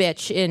be a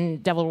bitch in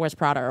Devil Wears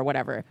Prada or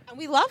whatever. And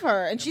we love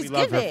her, and she's We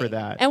love giving. her for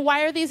that. And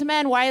why are these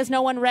men, why is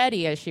no one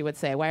ready, as she would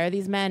say? Why are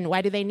these men,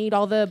 why do they need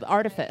all the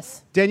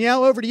artifice?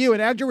 Danielle, over to you.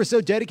 An actor was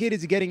so dedicated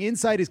to getting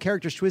inside his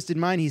character's twisted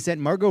mind, he sent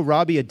Margot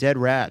Robbie a dead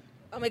rat.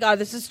 Oh my God,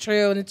 this is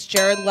true, and it's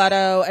Jared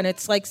Leto, and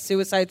it's like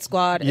Suicide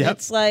Squad, and Yep.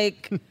 it's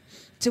like,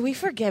 do we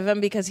forgive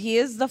him because he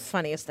is the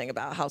funniest thing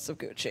about House of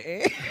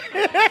Gucci?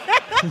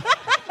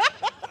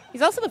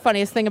 He's also the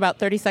funniest thing about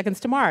 30 Seconds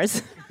to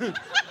Mars.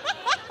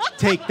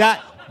 Take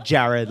that,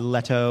 Jared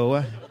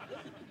Leto.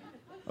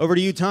 Over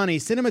to you, Tani.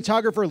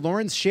 Cinematographer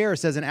Lawrence Sher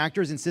says an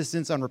actor's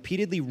insistence on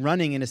repeatedly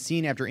running in a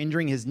scene after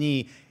injuring his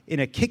knee in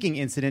a kicking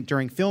incident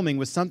during filming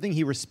was something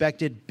he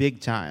respected big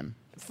time.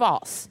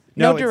 False.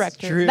 No it's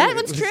director. true. That It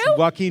one's was true?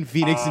 Joaquin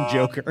Phoenix and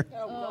Joker.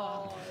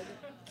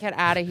 Get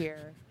out of here.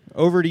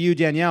 Over to you,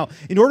 Danielle.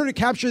 In order to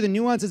capture the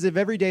nuances of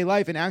everyday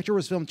life, an actor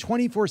was filmed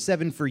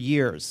 24/7 for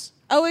years.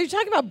 Oh, are you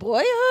talking about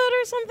Boyhood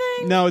or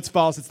something? No, it's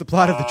false. It's the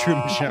plot of The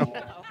Truman Show.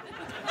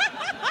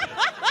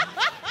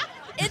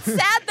 It's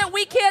sad that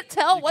we can't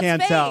tell what's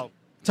Can't fake. tell.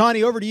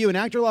 Tani, over to you. An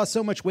actor lost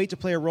so much weight to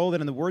play a role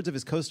that, in the words of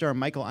his co-star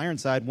Michael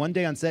Ironside, one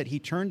day on set he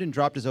turned and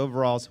dropped his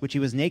overalls, which he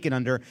was naked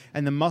under,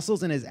 and the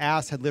muscles in his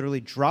ass had literally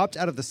dropped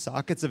out of the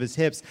sockets of his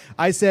hips.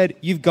 I said,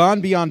 "You've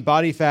gone beyond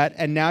body fat,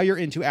 and now you're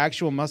into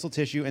actual muscle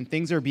tissue, and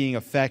things are being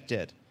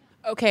affected."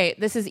 Okay,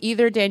 this is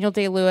either Daniel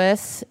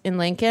Day-Lewis in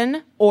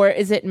Lincoln, or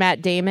is it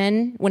Matt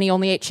Damon when he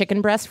only ate chicken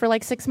breast for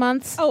like 6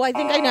 months? Oh, I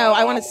think I know.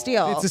 I want to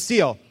steal. It's a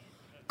steal.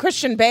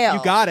 Christian Bale.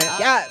 You got it.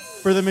 Yes.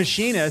 For The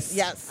Machinist.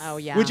 Yes. Oh,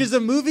 yeah. Which is a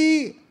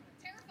movie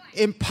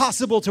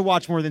impossible to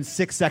watch more than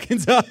 6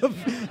 seconds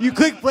of. You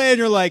click play and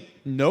you're like,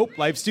 nope,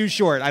 life's too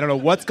short. I don't know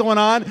what's going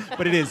on,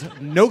 but it is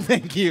no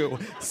thank you.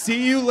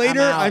 See you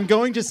later. I'm out. I'm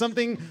going to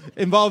something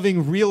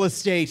involving real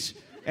estate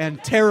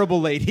and terrible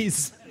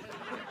ladies.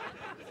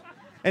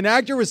 An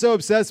actor was so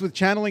obsessed with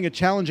channeling a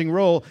challenging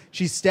role,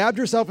 she stabbed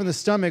herself in the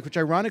stomach, which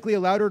ironically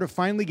allowed her to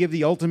finally give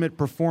the ultimate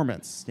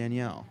performance.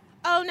 Danielle.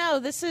 Oh no,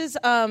 this is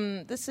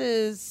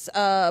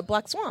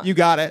Black Swan. You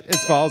got it.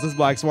 It's false. It's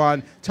Black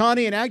Swan.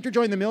 Tani, an actor,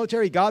 joined the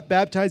military, got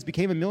baptized,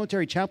 became a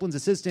military chaplain's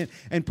assistant,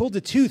 and pulled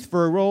a tooth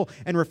for a role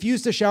and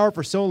refused to shower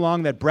for so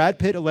long that Brad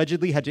Pitt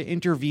allegedly had to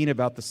intervene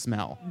about the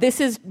smell. This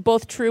is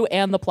both true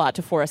and the plot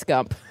to Forrest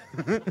Gump.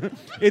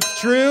 It's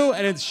true,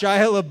 and it's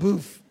Shia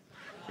LaBeouf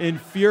in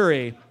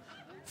Fury.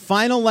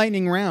 Final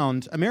lightning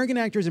round. American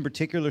actors in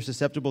particular are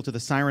susceptible to the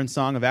siren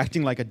song of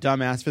acting like a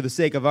dumbass for the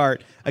sake of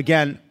art.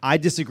 Again, I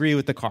disagree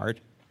with the card.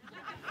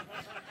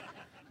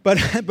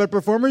 But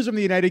performers from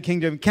the United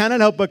Kingdom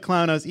cannot help but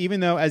clown us, even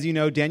though, as you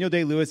know, Daniel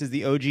Day-Lewis is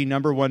the OG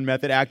 #1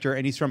 method actor,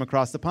 and he's from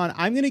across the pond.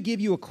 I'm going to give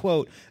you a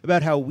quote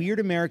about how weird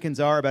Americans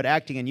are about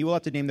acting, and you will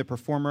have to name the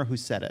performer who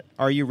said it.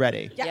 Are you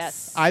ready?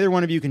 Yes. Either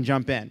one of you can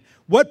jump in.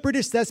 What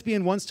British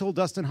thespian once told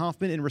Dustin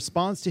Hoffman in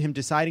response to him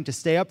deciding to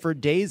stay up for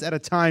days at a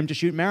time to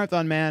shoot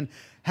Marathon Man,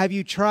 "Have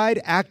you tried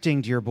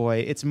acting, dear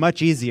boy? It's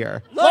much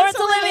easier." Laurence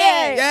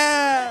Olivier!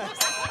 Yeah!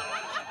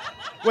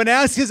 When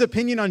asked his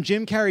opinion on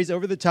Jim Carrey's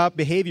over-the-top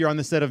behavior on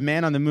the set of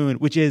Man on the Moon,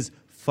 which is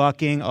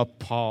fucking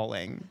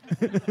appalling.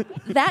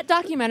 That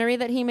documentary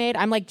that he made,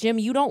 I'm like, Jim,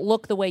 you don't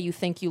look the way you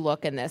think you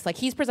look in this. Like,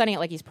 he's presenting it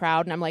like he's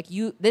proud, and I'm like,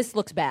 this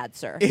looks bad,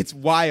 sir. It's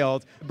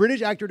wild. A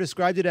British actor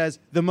described it as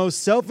the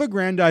most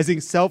self-aggrandizing,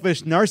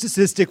 selfish,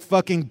 narcissistic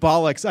fucking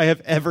bollocks I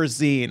have ever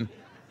seen.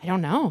 I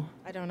don't know.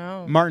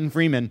 Martin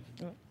Freeman.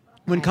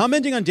 When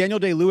commenting on Daniel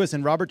Day-Lewis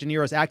and Robert De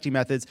Niro's acting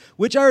methods,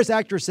 which Irish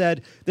actor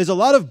said, "There's a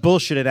lot of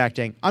bullshit at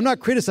acting. I'm not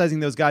criticizing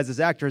those guys as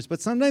actors,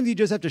 but sometimes you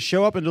just have to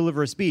show up and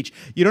deliver a speech.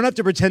 You don't have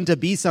to pretend to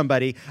be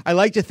somebody. I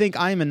like to think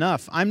I'm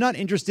enough. I'm not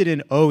interested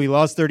in, he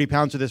lost 30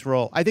 pounds for this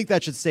role. I think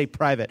that should stay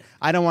private.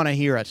 I don't want to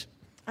hear it."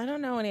 I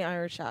don't know any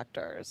Irish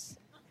actors.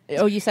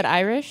 Oh, you said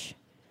Irish?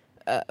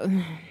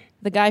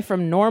 The guy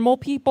from Normal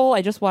People?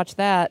 I just watched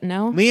that.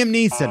 No? Liam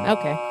Neeson.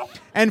 Okay.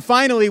 And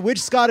finally, which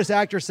Scottish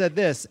actor said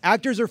this?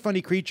 "Actors are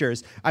funny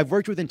creatures. I've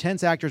worked with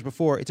intense actors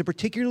before. It's a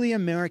particularly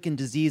American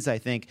disease, I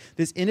think.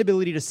 This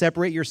inability to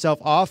separate yourself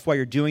off while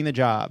you're doing the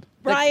job."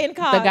 Brian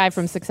Cox. The guy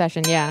from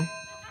Succession, yeah.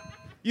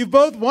 You've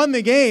both won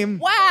the game.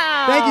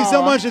 Wow. Thank you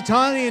so much to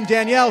Tawny and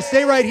Danielle.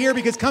 Stay right here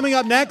because coming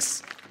up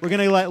next, we're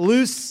going to let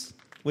loose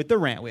with the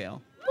rant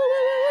wheel.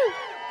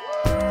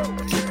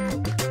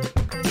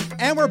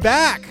 And we're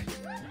back.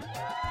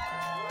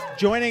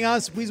 Joining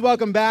us, please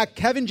welcome back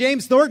Kevin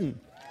James Thornton.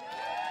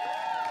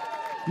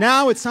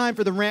 Now it's time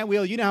for the rant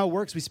wheel. You know how it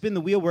works. We spin the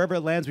wheel wherever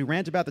it lands. We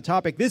rant about the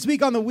topic. This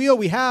week on the wheel,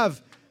 we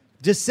have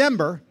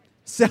December,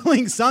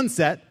 Selling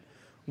Sunset,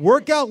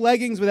 Workout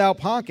Leggings Without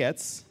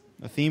Pockets,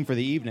 a theme for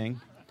the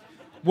evening,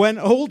 When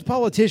Old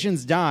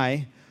Politicians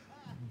Die,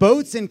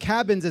 Boats and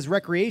Cabins as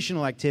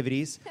Recreational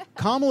Activities,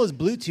 Kamala's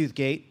Bluetooth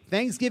Gate,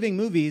 Thanksgiving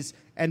Movies,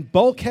 and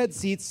bulkhead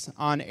seats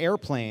on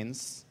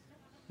airplanes.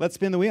 Let's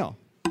spin the wheel.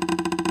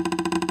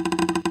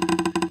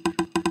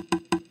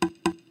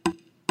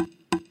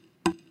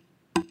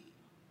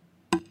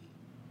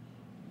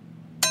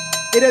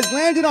 It has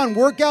landed on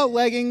Workout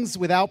Leggings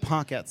Without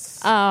Pockets.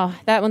 Oh,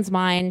 that one's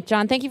mine.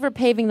 John, thank you for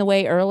paving the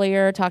way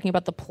earlier, talking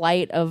about the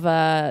plight of,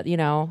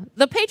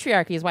 the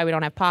patriarchy is why we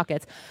don't have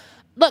pockets.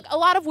 Look, a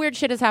lot of weird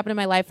shit has happened in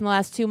my life in the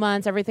last 2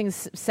 months.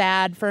 Everything's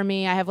sad for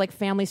me. I have,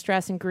 family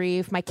stress and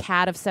grief. My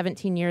cat of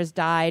 17 years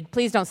died.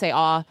 Please don't say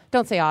aw.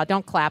 Don't say aw.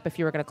 Don't clap if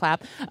you were going to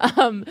clap.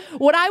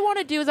 What I want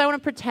to do is I want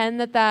to pretend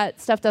that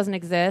stuff doesn't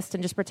exist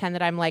and just pretend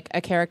that I'm,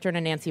 a character in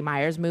a Nancy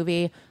Meyers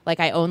movie.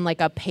 I own,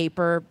 a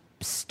paper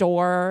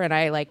store and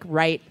I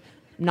write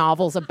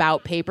novels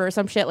about paper or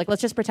some shit.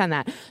 Let's just pretend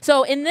that.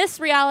 So in this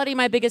reality,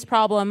 my biggest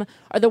problem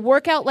are the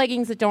workout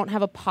leggings that don't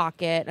have a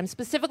pocket. I'm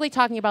specifically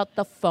talking about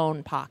the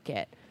phone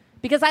pocket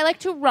because I like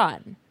to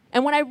run.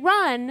 And when I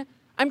run,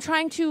 I'm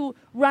trying to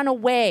run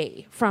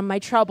away from my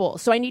trouble.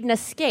 So I need an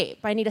escape.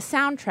 I need a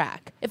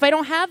soundtrack. If I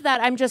don't have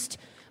that, I'm just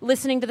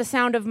listening to the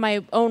sound of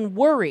my own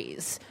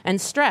worries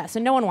and stress.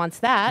 And no one wants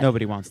that.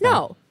 Nobody wants that.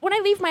 No. When I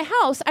leave my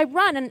house, I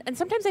run and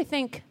sometimes I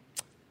think,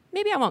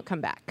 maybe I won't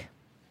come back,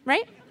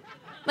 right?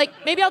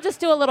 Maybe I'll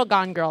just do a little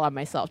Gone Girl on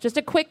myself. Just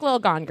a quick little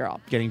Gone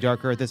Girl. Getting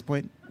darker at this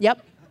point?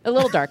 Yep, a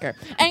little darker.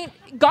 And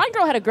Gone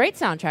Girl had a great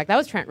soundtrack. That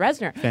was Trent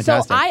Reznor.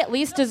 Fantastic. So I at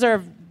least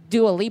deserve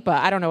Dua Lipa.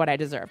 I don't know what I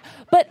deserve.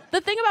 But the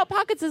thing about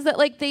pockets is that,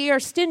 they are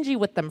stingy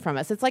with them from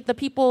us. It's like the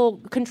people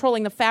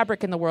controlling the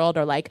fabric in the world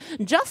are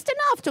just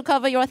enough to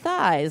cover your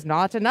thighs,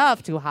 not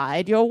enough to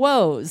hide your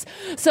woes.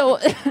 So...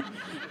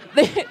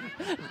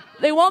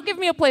 They won't give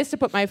me a place to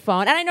put my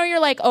phone. And I know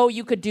you're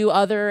you could do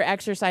other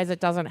exercise that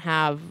doesn't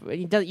have,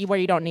 where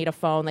you don't need a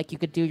phone. You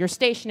could do your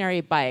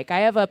stationary bike. I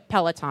have a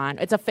Peloton.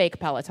 It's a fake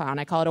Peloton.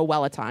 I call it a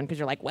Welloton because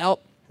you're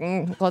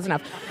close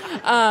enough.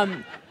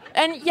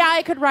 And yeah,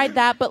 I could ride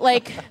that, but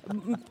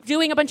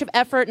doing a bunch of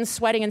effort and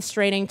sweating and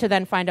straining to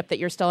then find out that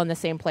you're still in the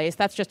same place,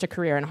 that's just a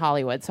career in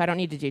Hollywood, so I don't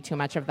need to do too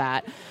much of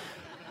that.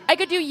 I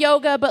could do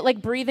yoga,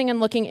 but breathing and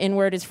looking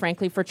inward is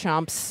frankly for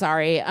chumps.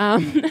 Sorry.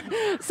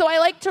 So I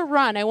like to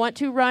run. I want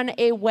to run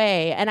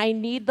away, and I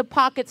need the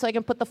pocket so I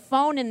can put the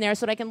phone in there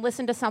so that I can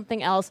listen to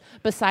something else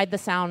beside the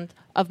sound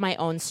of my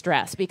own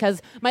stress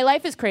because my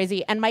life is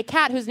crazy, and my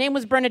cat, whose name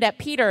was Bernadette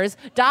Peters,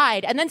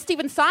 died, and then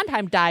Stephen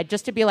Sondheim died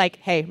just to be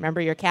hey,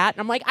 remember your cat? And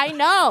I'm like, I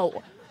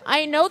know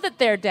that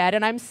they're dead,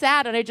 and I'm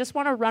sad, and I just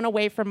want to run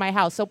away from my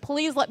house. So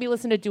please let me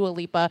listen to Dua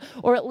Lipa,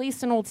 or at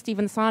least an old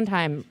Stephen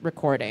Sondheim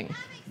recording.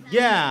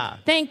 Yeah.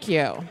 Thank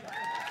you.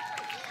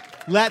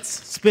 Let's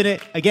spin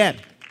it again.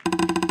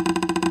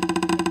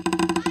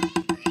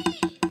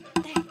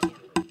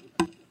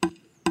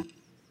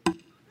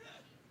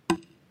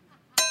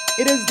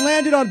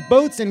 landed on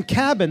boats and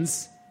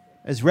cabins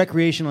as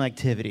recreational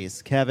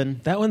activities.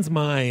 Kevin? That one's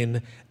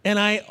mine. And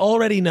I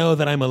already know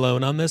that I'm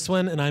alone on this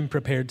one, and I'm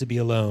prepared to be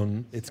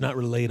alone. It's not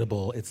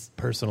relatable. It's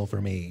personal for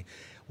me.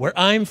 Where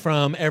I'm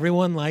from,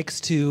 everyone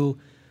likes to,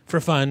 for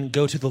fun,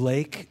 go to the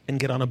lake and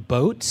get on a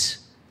boat.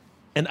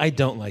 And I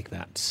don't like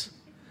that.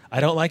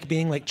 I don't like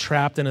being like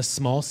trapped in a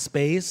small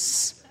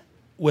space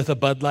with a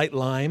Bud Light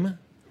Lime.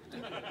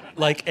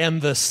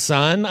 And the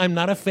sun. I'm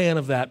not a fan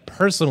of that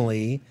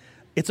personally.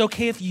 It's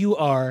okay if you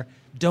are.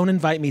 Don't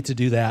invite me to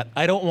do that.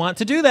 I don't want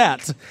to do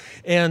that.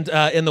 And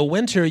in the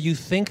winter, you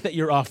think that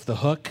you're off the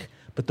hook,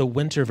 but the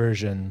winter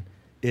version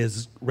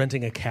is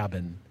renting a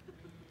cabin.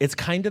 It's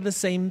kind of the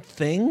same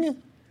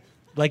thing.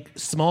 Like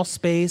small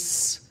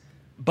space,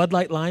 Bud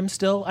Light Lime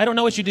still. I don't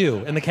know what you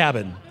do in the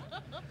cabin.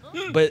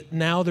 But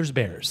now there's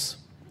bears.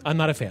 I'm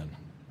not a fan.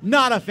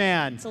 Not a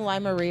fan. It's a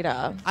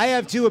Lime-A-Rita. I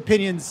have two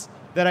opinions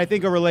that I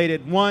think are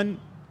related. One,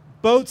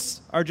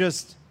 boats are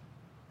just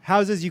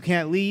houses you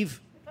can't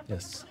leave.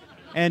 Yes.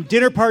 And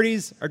dinner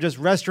parties are just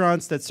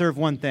restaurants that serve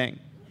one thing.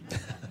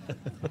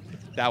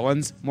 That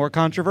one's more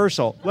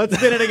controversial. Let's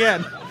spin it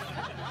again.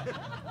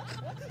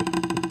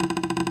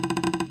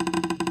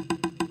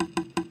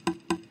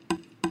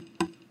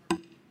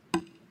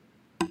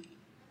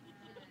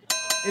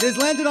 It has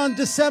landed on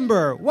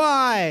December.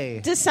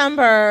 Why?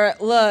 December.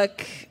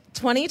 Look,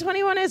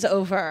 2021 is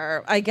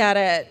over. I get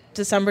it.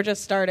 December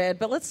just started,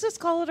 but let's just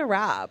call it a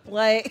wrap.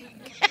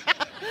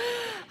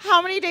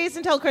 How many days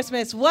until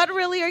Christmas? What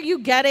really are you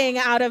getting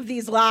out of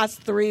these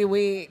last 3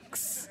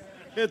 weeks?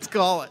 Let's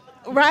call it.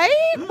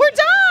 Right? We're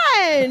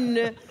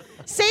done.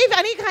 Save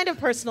any kind of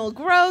personal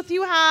growth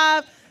you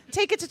have.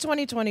 Take it to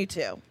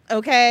 2022,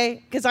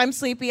 okay? Because I'm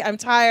sleepy. I'm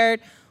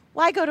tired.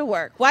 Why go to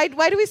work? Why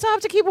do we still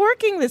have to keep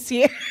working this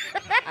year?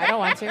 I don't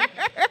want to.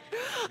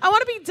 I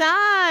want to be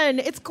done.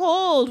 It's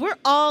cold. We're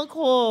all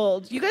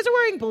cold. You guys are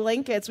wearing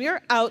blankets. We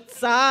are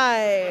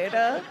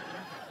outside.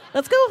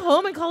 Let's go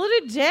home and call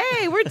it a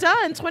day. We're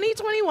done.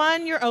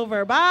 2021, you're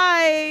over.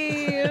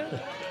 Bye.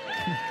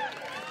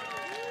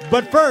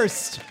 But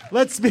first,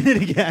 let's spin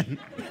it again.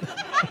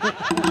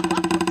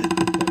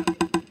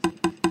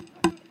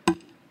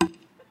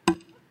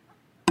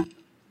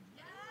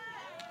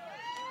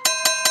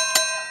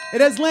 It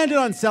has landed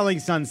on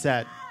Selling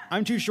Sunset.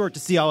 I'm too short to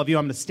see all of you.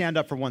 I'm going to stand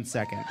up for 1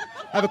 second.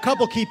 I have a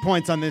couple key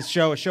points on this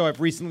show, a show I've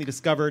recently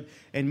discovered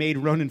and made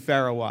Ronan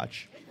Farrow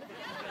watch.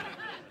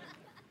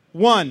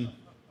 1,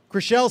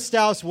 Chrishell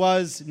Stause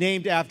was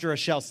named after a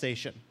Shell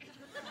station.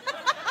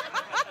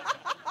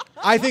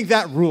 I think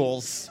that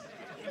rules.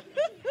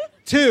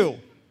 2,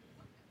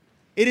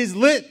 it is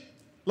lit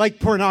like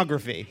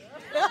pornography.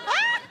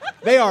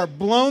 They are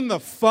blown the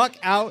fuck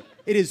out.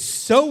 It is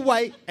so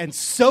white and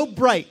so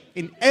bright.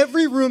 In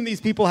every room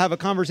these people have a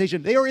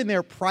conversation. They are in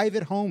their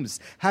private homes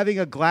having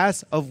a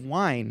glass of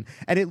wine,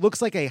 and it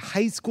looks like a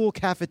high school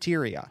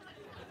cafeteria.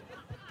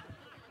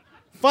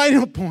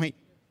 Final point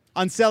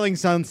on Selling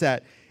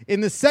Sunset.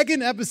 In the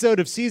second episode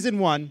of season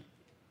 1,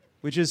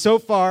 which is so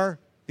far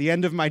the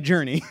end of my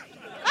journey,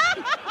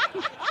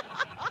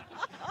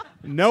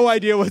 no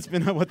idea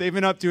what they've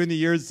been up to in the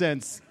years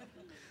since.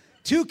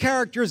 2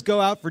 characters go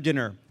out for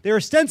dinner. They're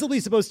ostensibly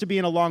supposed to be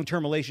in a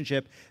long-term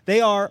relationship. They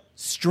are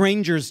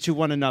strangers to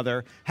one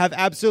another, have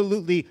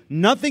absolutely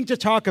nothing to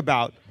talk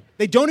about.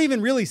 They don't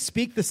even really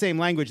speak the same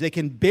language. They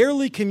can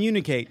barely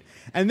communicate.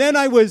 And then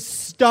I was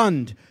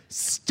stunned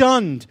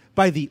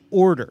by the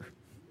order.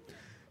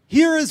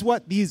 Here is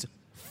what these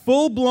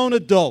full-blown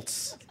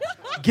adults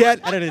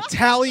get at an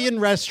Italian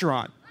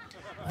restaurant.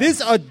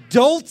 This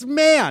adult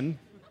man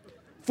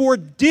for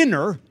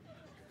dinner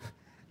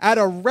at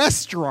a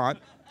restaurant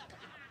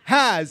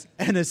has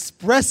an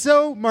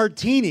espresso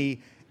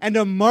martini and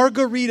a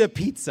margarita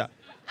pizza.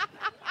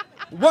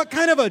 What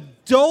kind of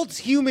adult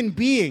human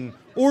being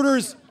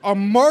orders a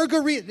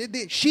margarita?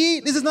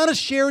 This is not a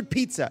shared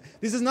pizza.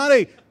 This is not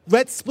a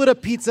let's split a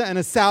pizza and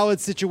a salad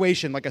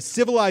situation like a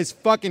civilized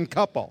fucking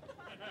couple.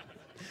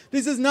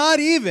 This is not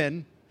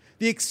even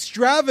the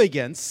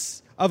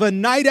extravagance of a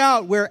night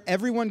out where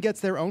everyone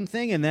gets their own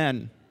thing and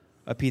then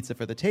a pizza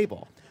for the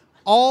table.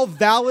 All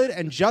valid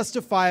and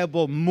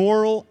justifiable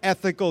moral,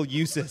 ethical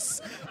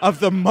uses of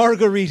the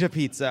margarita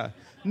pizza.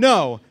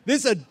 No,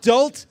 this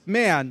adult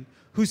man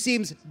who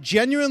seems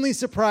genuinely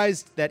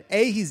surprised that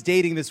A, he's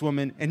dating this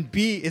woman, and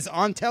B, is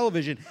on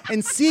television,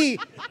 and C,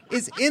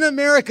 is in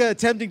America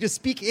attempting to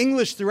speak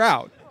English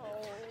throughout,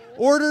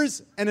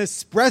 orders an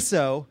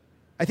espresso.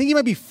 I think he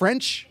might be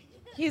French.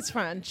 He's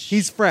French.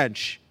 He's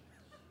French.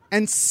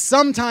 And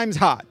sometimes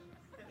hot.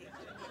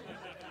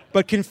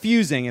 But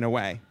confusing in a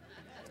way.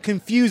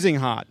 Confusing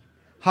hot.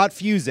 Hot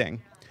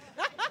fusing.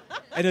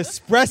 An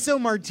espresso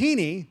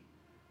martini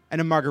and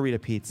a margarita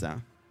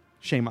pizza.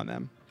 Shame on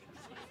them.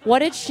 What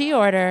did she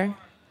order?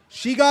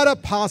 She got a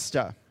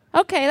pasta.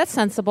 Okay, that's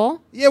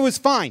sensible. Yeah, it was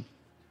fine.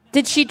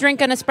 Did she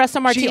drink an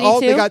espresso martini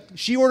too?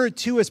 She ordered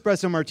 2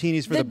 espresso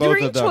martinis for the both of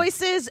them. The 3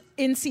 choices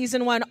in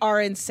season 1 are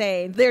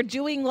insane. They're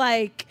doing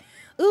like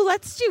ooh,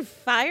 let's do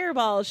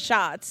fireball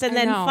shots and I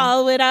then know.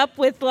 follow it up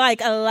with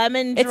like a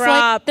lemon It's like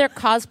drop. they're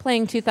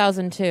cosplaying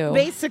 2002.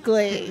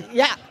 Basically,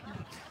 yeah.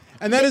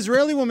 And that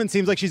Israeli woman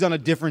seems like she's on a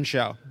different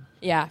show.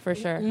 Yeah, for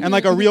sure. And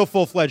like a real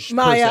full-fledged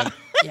Maya. person.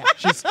 Yeah.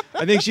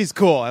 I think she's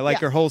cool. I like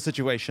her whole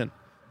situation.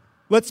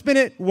 Let's spin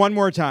it one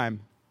more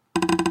time.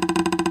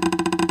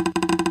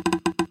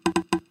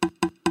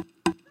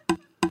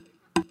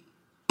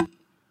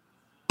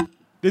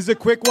 This is a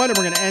quick one, and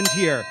we're going to end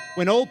here.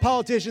 When old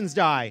politicians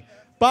die,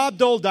 Bob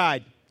Dole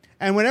died.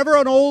 And whenever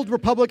an old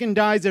Republican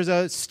dies, there's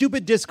a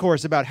stupid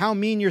discourse about how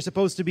mean you're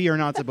supposed to be or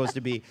not supposed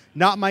to be.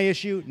 Not my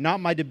issue, not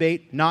my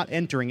debate, not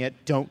entering it,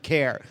 don't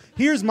care.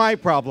 Here's my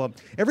problem.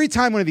 Every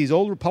time one of these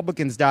old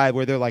Republicans die,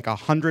 where they're like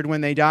 100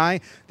 when they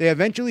die, they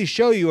eventually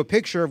show you a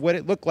picture of what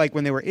it looked like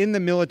when they were in the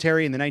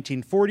military in the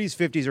 1940s,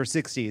 50s, or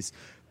 60s.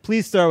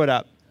 Please throw it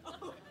up.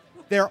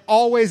 They're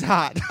always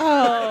hot.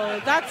 Oh,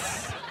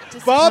 that's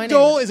Bob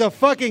Dole is a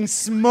fucking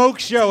smoke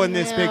show in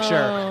this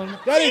picture.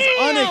 That is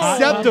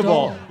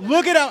unacceptable.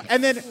 Look at how,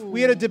 and then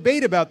we had a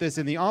debate about this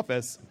in the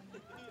office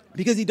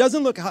because he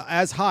doesn't look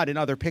as hot in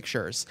other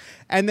pictures.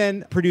 And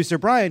then producer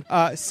Brian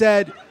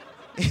said,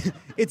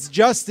 it's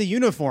just the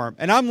uniform.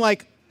 And I'm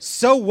like,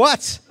 so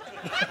what?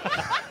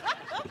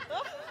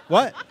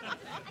 What?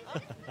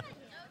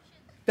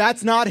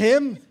 That's not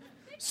him?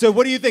 So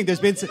what do you think?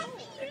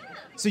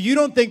 So you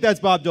don't think that's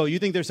Bob Dole? You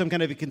think there's some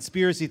kind of a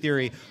conspiracy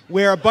theory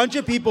where a bunch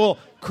of people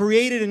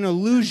created an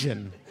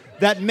illusion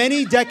that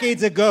many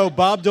decades ago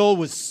Bob Dole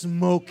was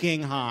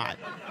smoking hot?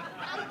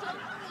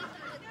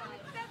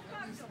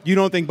 You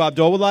don't think Bob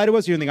Dole would lie to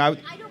us? You don't think I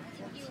would?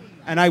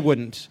 And I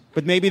wouldn't.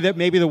 But maybe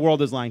the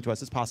world is lying to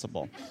us. It's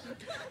possible.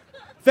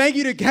 Thank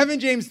you to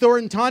Kevin James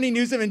Thornton, Tawny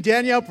Newsome, and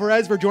Danielle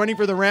Perez for joining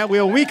for the Rant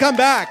Wheel. When we come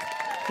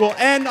back, we'll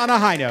end on a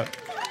high note.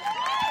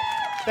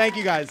 Thank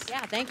you, guys.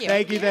 Yeah, thank you.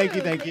 Thank you, thank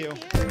you, thank you.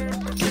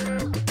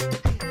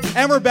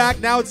 And we're back.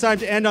 Now it's time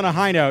to end on a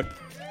high note.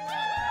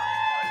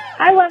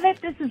 I love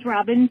it. This is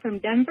Robin from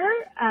Denver,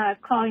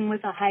 calling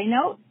with a high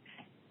note.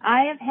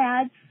 I have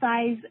had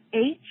size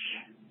H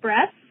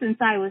breasts since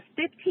I was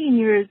 15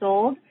 years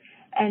old.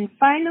 And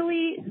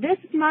finally, this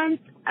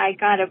month, I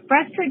got a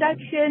breast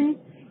reduction,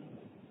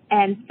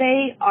 and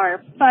they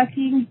are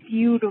fucking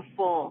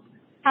beautiful.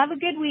 Have a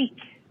good week.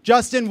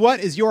 Justin,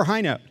 what is your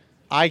high note?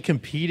 I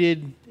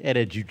competed at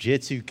a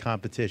jiu-jitsu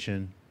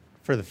competition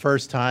for the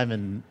first time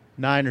in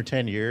 9 or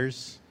 10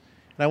 years,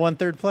 and I won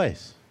 3rd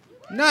place.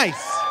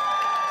 Nice.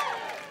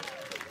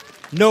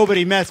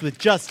 Nobody messed with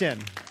Justin,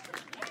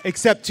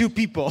 except 2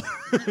 people.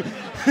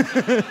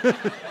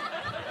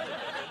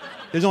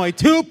 There's only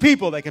 2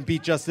 people that can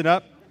beat Justin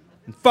up,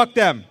 and fuck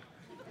them,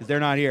 because they're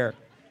not here.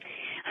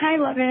 Hi,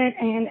 Love It,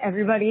 and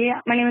everybody.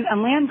 My name is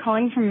Emily. I'm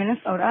calling from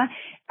Minnesota.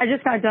 I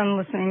just got done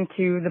listening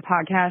to the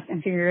podcast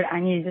and figured I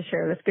needed to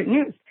share this good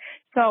news.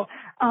 So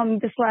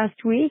this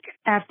last week,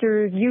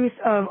 after use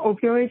of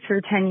opioids for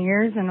 10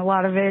 years and a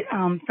lot of it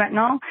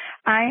fentanyl,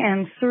 I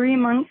am 3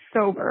 months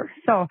sober.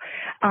 So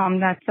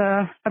that's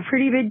a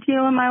pretty big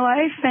deal in my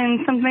life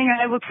and something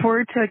I look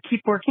forward to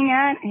keep working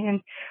at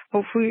and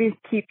hopefully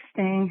keep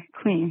staying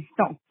clean.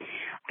 So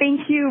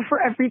thank you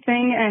for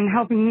everything and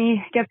helping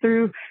me get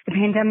through the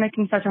pandemic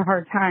in such a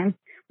hard time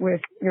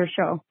with your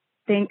show.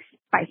 Thanks.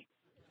 Bye.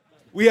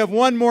 We have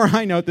one more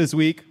high note this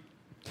week.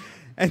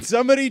 And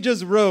somebody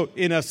just wrote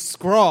in a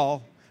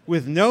scrawl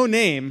with no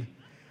name,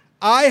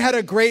 I had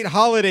a great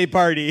holiday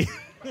party.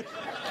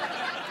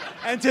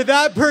 And to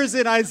that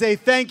person, I say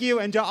thank you.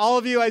 And to all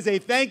of you, I say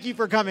thank you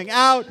for coming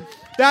out.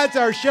 That's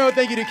our show.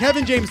 Thank you to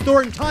Kevin James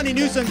Thornton, Tawny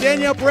Newsome,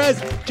 Danielle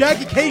Perez,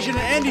 Jackie Cation, and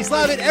Andy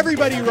Slavitt.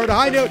 Everybody who wrote a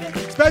high note.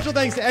 Special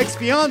thanks to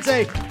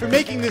Ex-Fiance for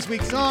making this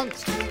week's song.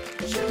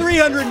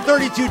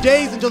 332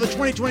 days until the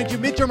 2022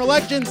 midterm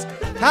elections.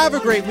 Have a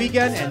great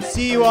weekend and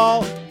see you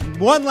all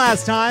one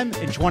last time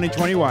in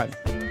 2021.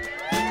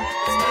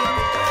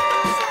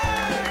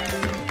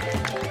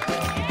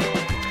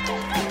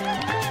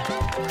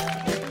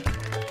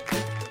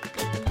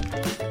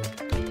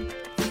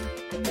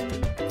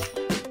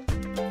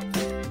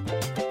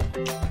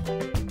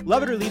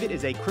 Love It or Leave It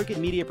is a Crooked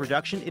Media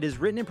production. It is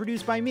written and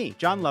produced by me,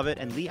 John Lovett,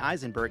 and Lee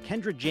Eisenberg.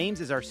 Kendra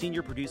James is our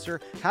senior producer.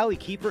 Hallie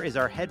Kiefer is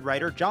our head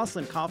writer.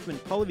 Jocelyn Kaufman,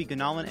 Pallavi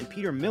Gunalan, and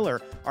Peter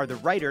Miller are the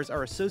writers.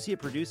 Our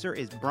associate producer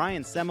is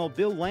Brian Semmel.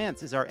 Bill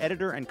Lance is our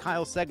editor, and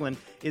Kyle Seglin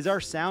is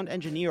our sound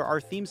engineer. Our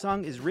theme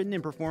song is written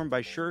and performed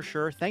by Sure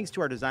Sure. Thanks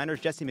to our designers,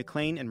 Jesse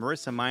McLean and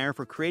Marissa Meyer,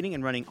 for creating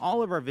and running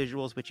all of our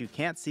visuals, which you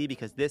can't see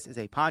because this is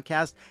a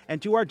podcast.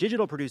 And to our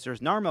digital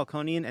producers, Nar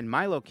Melkonian and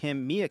Milo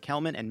Kim, Mia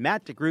Kelman, and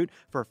Matt DeGroot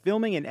for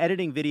filming and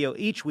editing video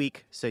each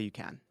week so you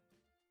can.